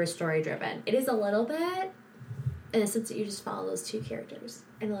super story driven. It is a little bit, in the sense that you just follow those 2 characters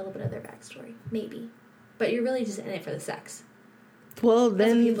and a little bit of their backstory, maybe. But you're really just in it for the sex. Well,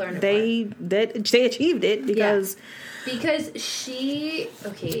 then they achieved it because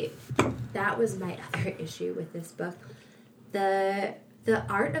that was my other issue with this book. The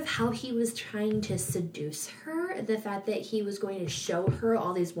art of how he was trying to seduce her, the fact that he was going to show her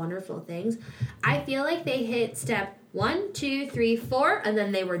all these wonderful things. I feel like they hit step 1, 2, 3, 4, and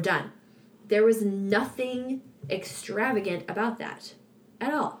then they were done. There was nothing extravagant about that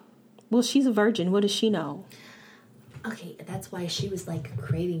at all. Well, she's a virgin. What does she know? Okay, that's why she was, like,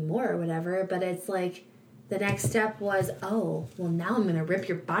 craving more or whatever, but it's like the next step was, oh, well, now I'm going to rip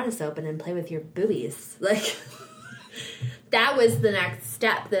your bodice open and play with your boobies. Like, that was the next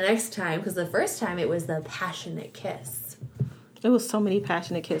step the next time, because the first time it was the passionate kiss. It was so many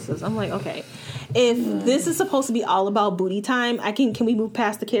passionate kisses. I'm like, okay, if this is supposed to be all about booty time, can we move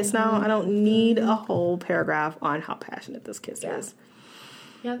past the kiss now? I don't need a whole paragraph on how passionate this kiss is.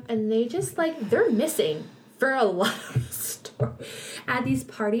 Yep, and they just, like, they're missing for a lot of story at these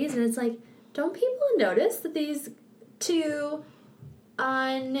parties, and it's like, don't people notice that these 2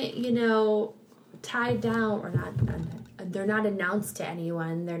 tied down or not. They're not announced to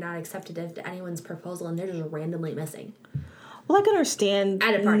anyone. They're not accepted to anyone's proposal, and they're just randomly missing. Well, I can understand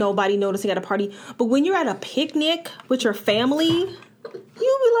nobody noticing at a party, but when you're at a picnic with your family, you'll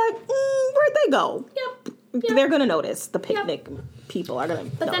be like, where'd they go? Yep. They're going to notice. The picnic people are going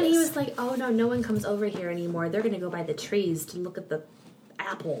to But then he was like, oh, no one comes over here anymore. They're going to go by the trees to look at the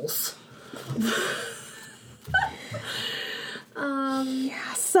apples.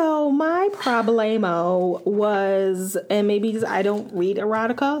 So my problemo was, and maybe because I don't read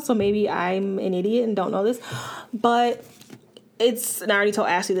erotica, so maybe I'm an idiot and don't know this, but and I already told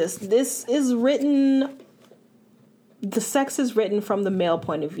Ashley this is written, the sex is written from the male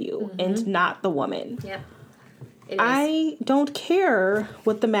point of view and not the woman. Yep. I don't care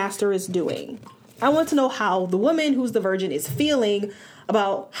what the master is doing. I want to know how the woman who's the virgin is feeling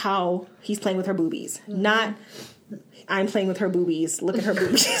about how he's playing with her boobies. Not, I'm playing with her boobies. Look at her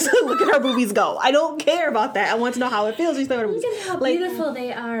boobies. Look at her boobies go. I don't care about that. I want to know how it feels. She's playing with her boobies. Look at how beautiful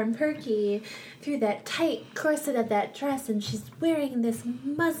they are and perky through that tight corset of that dress, and she's wearing this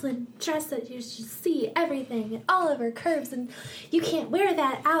muslin dress that you should see everything and all of her curves, and you can't wear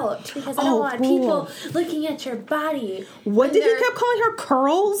that out because I don't want people looking at your body. What did he keep calling her,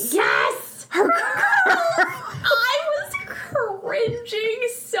 curls? Yes! Her curls! I was cringing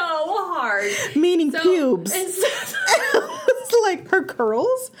so hard. Meaning pubes. It's like, her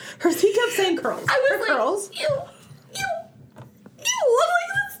curls? He kept saying curls. I was her like, curls. Ew. I'm like,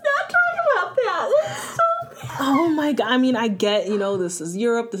 let's not talk about that. That's so bad. Oh my God. I mean, I get, this is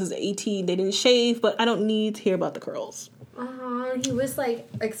Europe, this is 18, they didn't shave, but I don't need to hear about the curls. He was like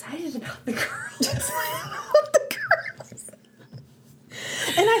excited about the curls.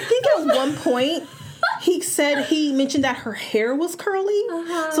 And I think at one point, he mentioned that her hair was curly.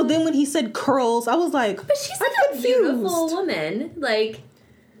 So then when he said curls, I was like, but she's like a beautiful woman. Like,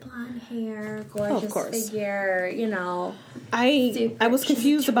 blonde hair, gorgeous figure, I was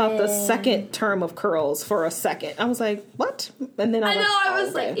confused about the second term of curls for a second. I was like, what? And then I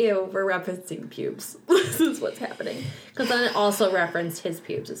was like, ew, we're referencing pubes. This is what's happening. Because then it also referenced his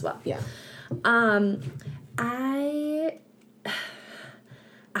pubes as well. Yeah.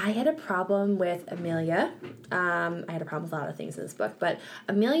 I had a problem with Amelia. I had a problem with a lot of things in this book, but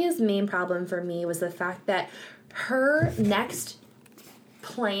Amelia's main problem for me was the fact that her next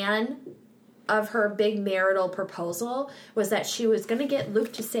plan of her big marital proposal was that she was going to get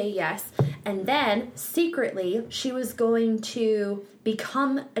Luke to say yes, and then secretly she was going to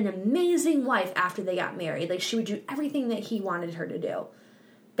become an amazing wife after they got married. Like, she would do everything that he wanted her to do.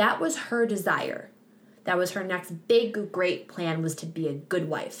 That was her desire. That was her next big, great plan, was to be a good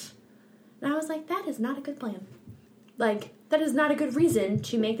wife. And I was like, that is not a good plan. Like, that is not a good reason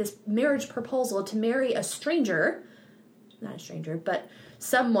to make this marriage proposal to marry a stranger. Not a stranger, but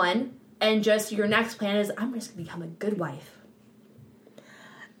someone. And just your next plan is, I'm just going to become a good wife.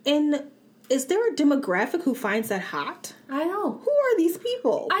 And is there a demographic who finds that hot? I know. Who are these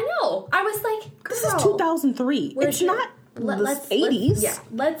people? I know. I was like, girl, this is 2003. It's not the 80s.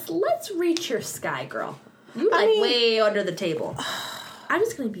 Let's reach your sky, girl. You way under the table. I'm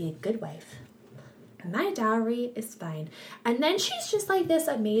just going to be a good wife. My dowry is fine. And then she's just like this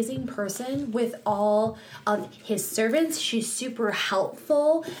amazing person with all of his servants. She's super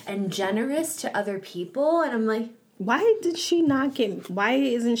helpful and generous to other people. And I'm like, why isn't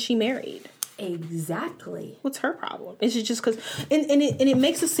she married? Exactly. What's her problem? Is it just because, and it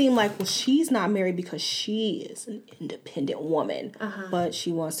makes it seem like, well, she's not married because she is an independent woman, but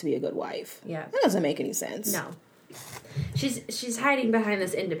she wants to be a good wife. Yeah. That doesn't make any sense. No. She's hiding behind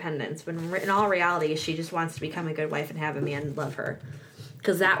this independence, but in all reality, she just wants to become a good wife and have a man love her.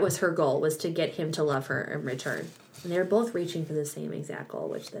 Because that was her goal, was to get him to love her in return. And they're both reaching for the same exact goal,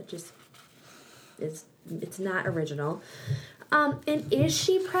 which that just it's not original. And is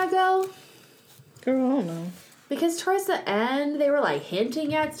she preggo? Girl, I don't know. Because towards the end, they were like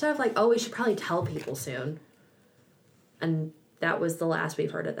hinting at stuff like, oh, we should probably tell people soon. And that was the last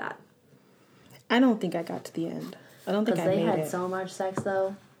we've heard of that. I don't think I got to the end. I don't think I made it. Because they had so much sex,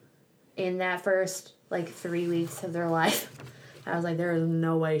 though, in that first, 3 weeks of their life. I was like, there is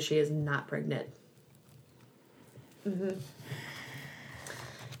no way she is not pregnant. Mm-hmm.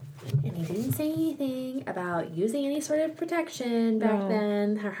 And he didn't say anything about using any sort of protection back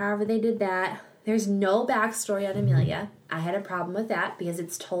then, or however they did that. There's no backstory on Amelia. I had a problem with that because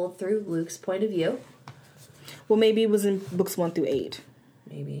it's told through Luke's point of view. Well, maybe it was in books 1 through 8.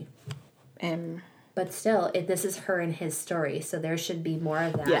 Maybe. But still, this is her and his story, so there should be more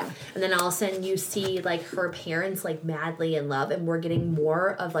of that. Yeah. And then all of a sudden you see, her parents, madly in love, and we're getting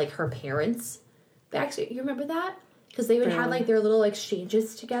more of, her parents' backstory. You remember that? Because they would have, like, their little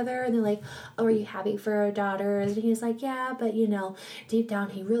exchanges together, and they're like, oh, are you happy for our daughters? And he's like, yeah, but, you know, deep down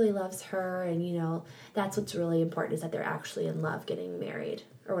he really loves her, and, you know, that's what's really important is that they're actually in love getting married,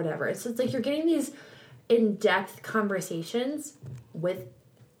 or whatever. So it's like you're getting these in-depth conversations with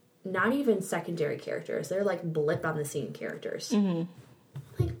not even secondary characters. They're, like, blip on the scene characters.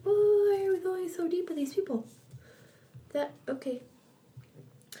 Mm-hmm. Like, why are we going so deep with these people? Okay.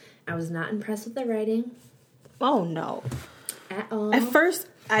 I was not impressed with the writing. Oh, no. At all. At first,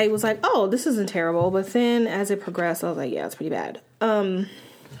 I was like, oh, this isn't terrible. But then as it progressed, I was like, yeah, it's pretty bad. I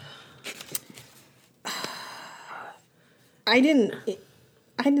didn't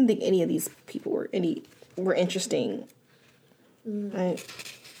think any of these people were interesting. I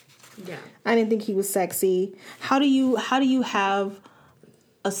didn't think he was sexy. How do you have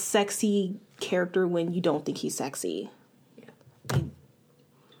a sexy character when you don't think he's sexy? Yeah.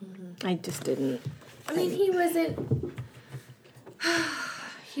 I just didn't. I mean, he wasn't.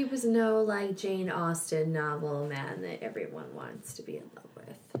 He was no, like, Jane Austen novel man that everyone wants to be in love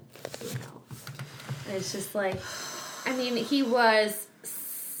with. You know, it's just like, I mean, he was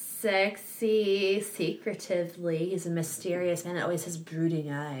sexy secretively. He's a mysterious man that always has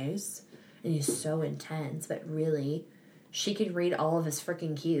brooding eyes, and he's so intense. But really, she could read all of his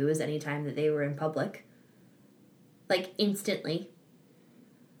freaking cues anytime that they were in public, like instantly.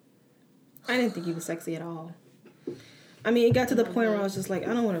 I didn't think he was sexy at all. I mean, it got to the point where I was just like,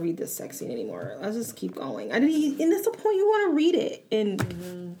 I don't want to read this sex scene anymore. Let's just keep going. And that's the point, you want to read it.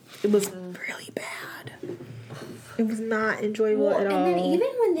 And it was really bad. It was not enjoyable at all. And then even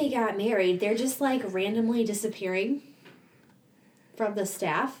when they got married, they're just, like, randomly disappearing from the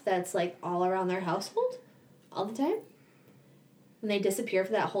staff that's, like, all around their household all the time. When they disappear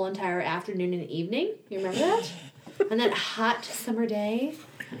for that whole entire afternoon and evening. You remember that? On that hot summer day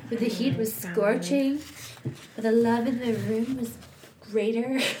where the heat was scorching, but the love in the room was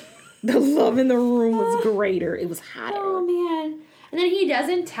greater. The love in the room was greater. It was hotter. Oh, man. And then he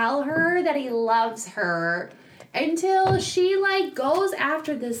doesn't tell her that he loves her until she, like, goes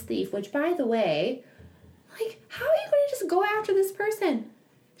after this thief, which, by the way, like, how are you going to just go after this person?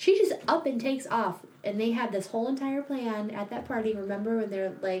 She just up and takes off, and they had this whole entire plan at that party. Remember when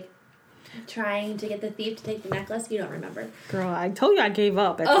they're, like, trying to get the thief to take the necklace? You don't remember. Girl, I told you I gave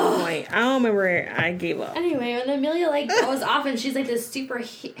up at that point. I don't remember. I gave up. Anyway, when Amelia, like, goes off and she's, like, this super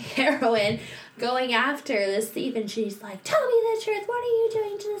heroine going after this thief, and she's like, tell me the truth. What are you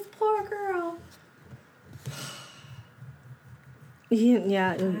doing to this poor girl?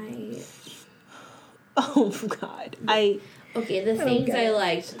 Yeah. Oh, God. Okay, the things I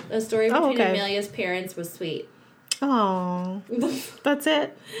liked. The story between Amelia's parents was sweet. Oh. That's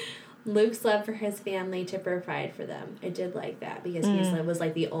it? Luke's love for his family to provide for them. I did like that because he was,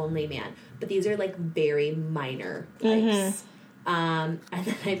 like, the only man. But these are, like, very minor likes. And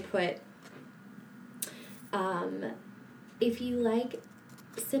then I put, if you like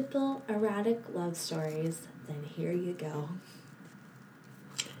simple, erotic love stories, then here you go.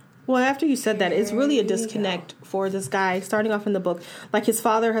 Well, after you said that, it's really a disconnect for this guy. Starting off in the book, like, his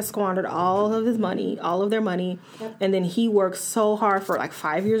father has squandered all of their money, and then he works so hard for, like,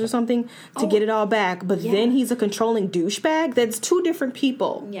 5 years or something to get it all back. But then he's a controlling douchebag. That's two different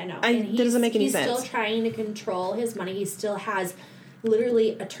people. Yeah, no. That doesn't make any sense. He's still trying to control his money. He still has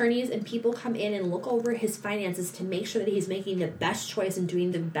literally attorneys and people come in and look over his finances to make sure that he's making the best choice and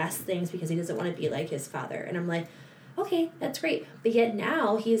doing the best things because he doesn't want to be like his father. And I'm like, okay, that's great. But yet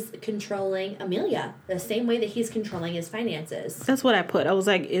now he's controlling Amelia the same way that he's controlling his finances. That's what I put. I was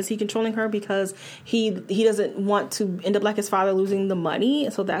like, is he controlling her because he doesn't want to end up like his father losing the money?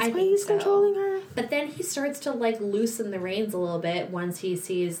 So that's why he's controlling her? But then he starts to, like, loosen the reins a little bit once he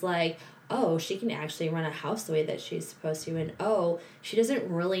sees, like, oh, she can actually run a house the way that she's supposed to. And, oh, she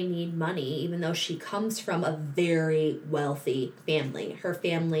doesn't really need money, even though she comes from a very wealthy family. Her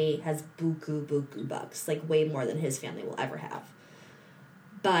family has buku bucks, like, way more than his family will ever have.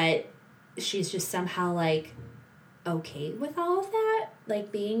 But she's just somehow, like, okay with all of that,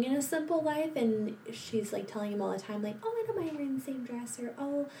 like, being in a simple life. And she's, like, telling him all the time, like, oh, I don't mind wearing the same dress, or,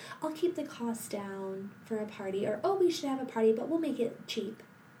 oh, I'll keep the cost down for a party, or, oh, we should have a party, but we'll make it cheap.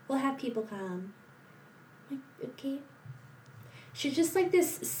 We'll have people come. Like, okay. She's just, like,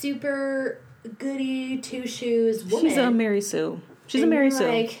 this super goody two-shoes woman. She's a Mary Sue. She's a Mary Sue.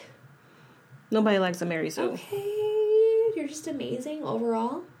 Like, nobody likes a Mary Sue. Okay. You're just amazing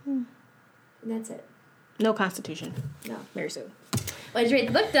overall. And that's it. No Constitution. No. Mary Sue. Well, did you rate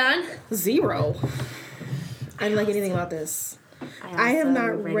the book, Dawn? 0. I didn't like anything about this. I have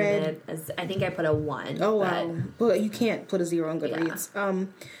not read it I think I put a 1. Oh, wow. Well, you can't put a 0 on Goodreads.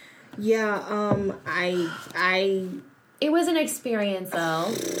 Yeah, It was an experience,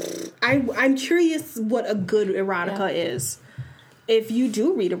 though. I'm curious what a good erotica is. If you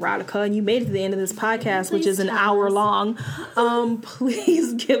do read erotica and you made it to the end of this podcast, which is an hour long,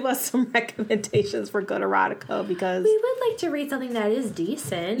 please give us some recommendations for good erotica, because we would like to read something that is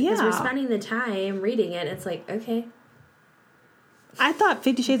decent. Because we're spending the time reading it. It's like, okay. I thought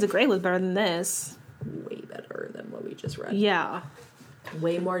 50 Shades of Grey was better than this. Way better than what we just read. Yeah.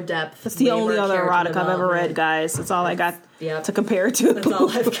 Way more depth. That's the only other erotica I've ever read, guys. That's all I got to compare it to. That's all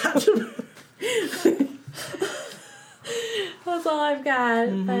I've got. That's all I've got.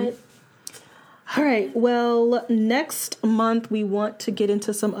 Mm-hmm. But all right. Well, next month we want to get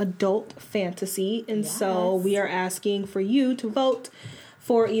into some adult fantasy, and so we are asking for you to vote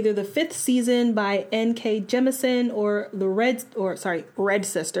for either the 5th season by N.K. Jemisin or Red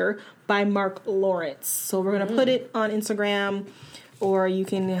Sister by Mark Lawrence. So we're gonna put it on Instagram, or you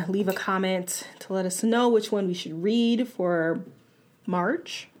can leave a comment to let us know which one we should read for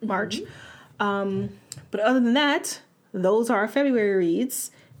March. Mm-hmm. But other than that, those are our February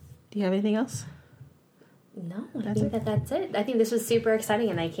reads. Do you have anything else? No, I think that's it. I think this was super exciting,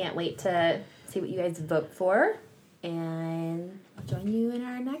 and I can't wait to see what you guys vote for. And I'll join you in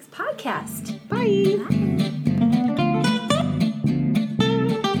our next podcast. Bye. Bye.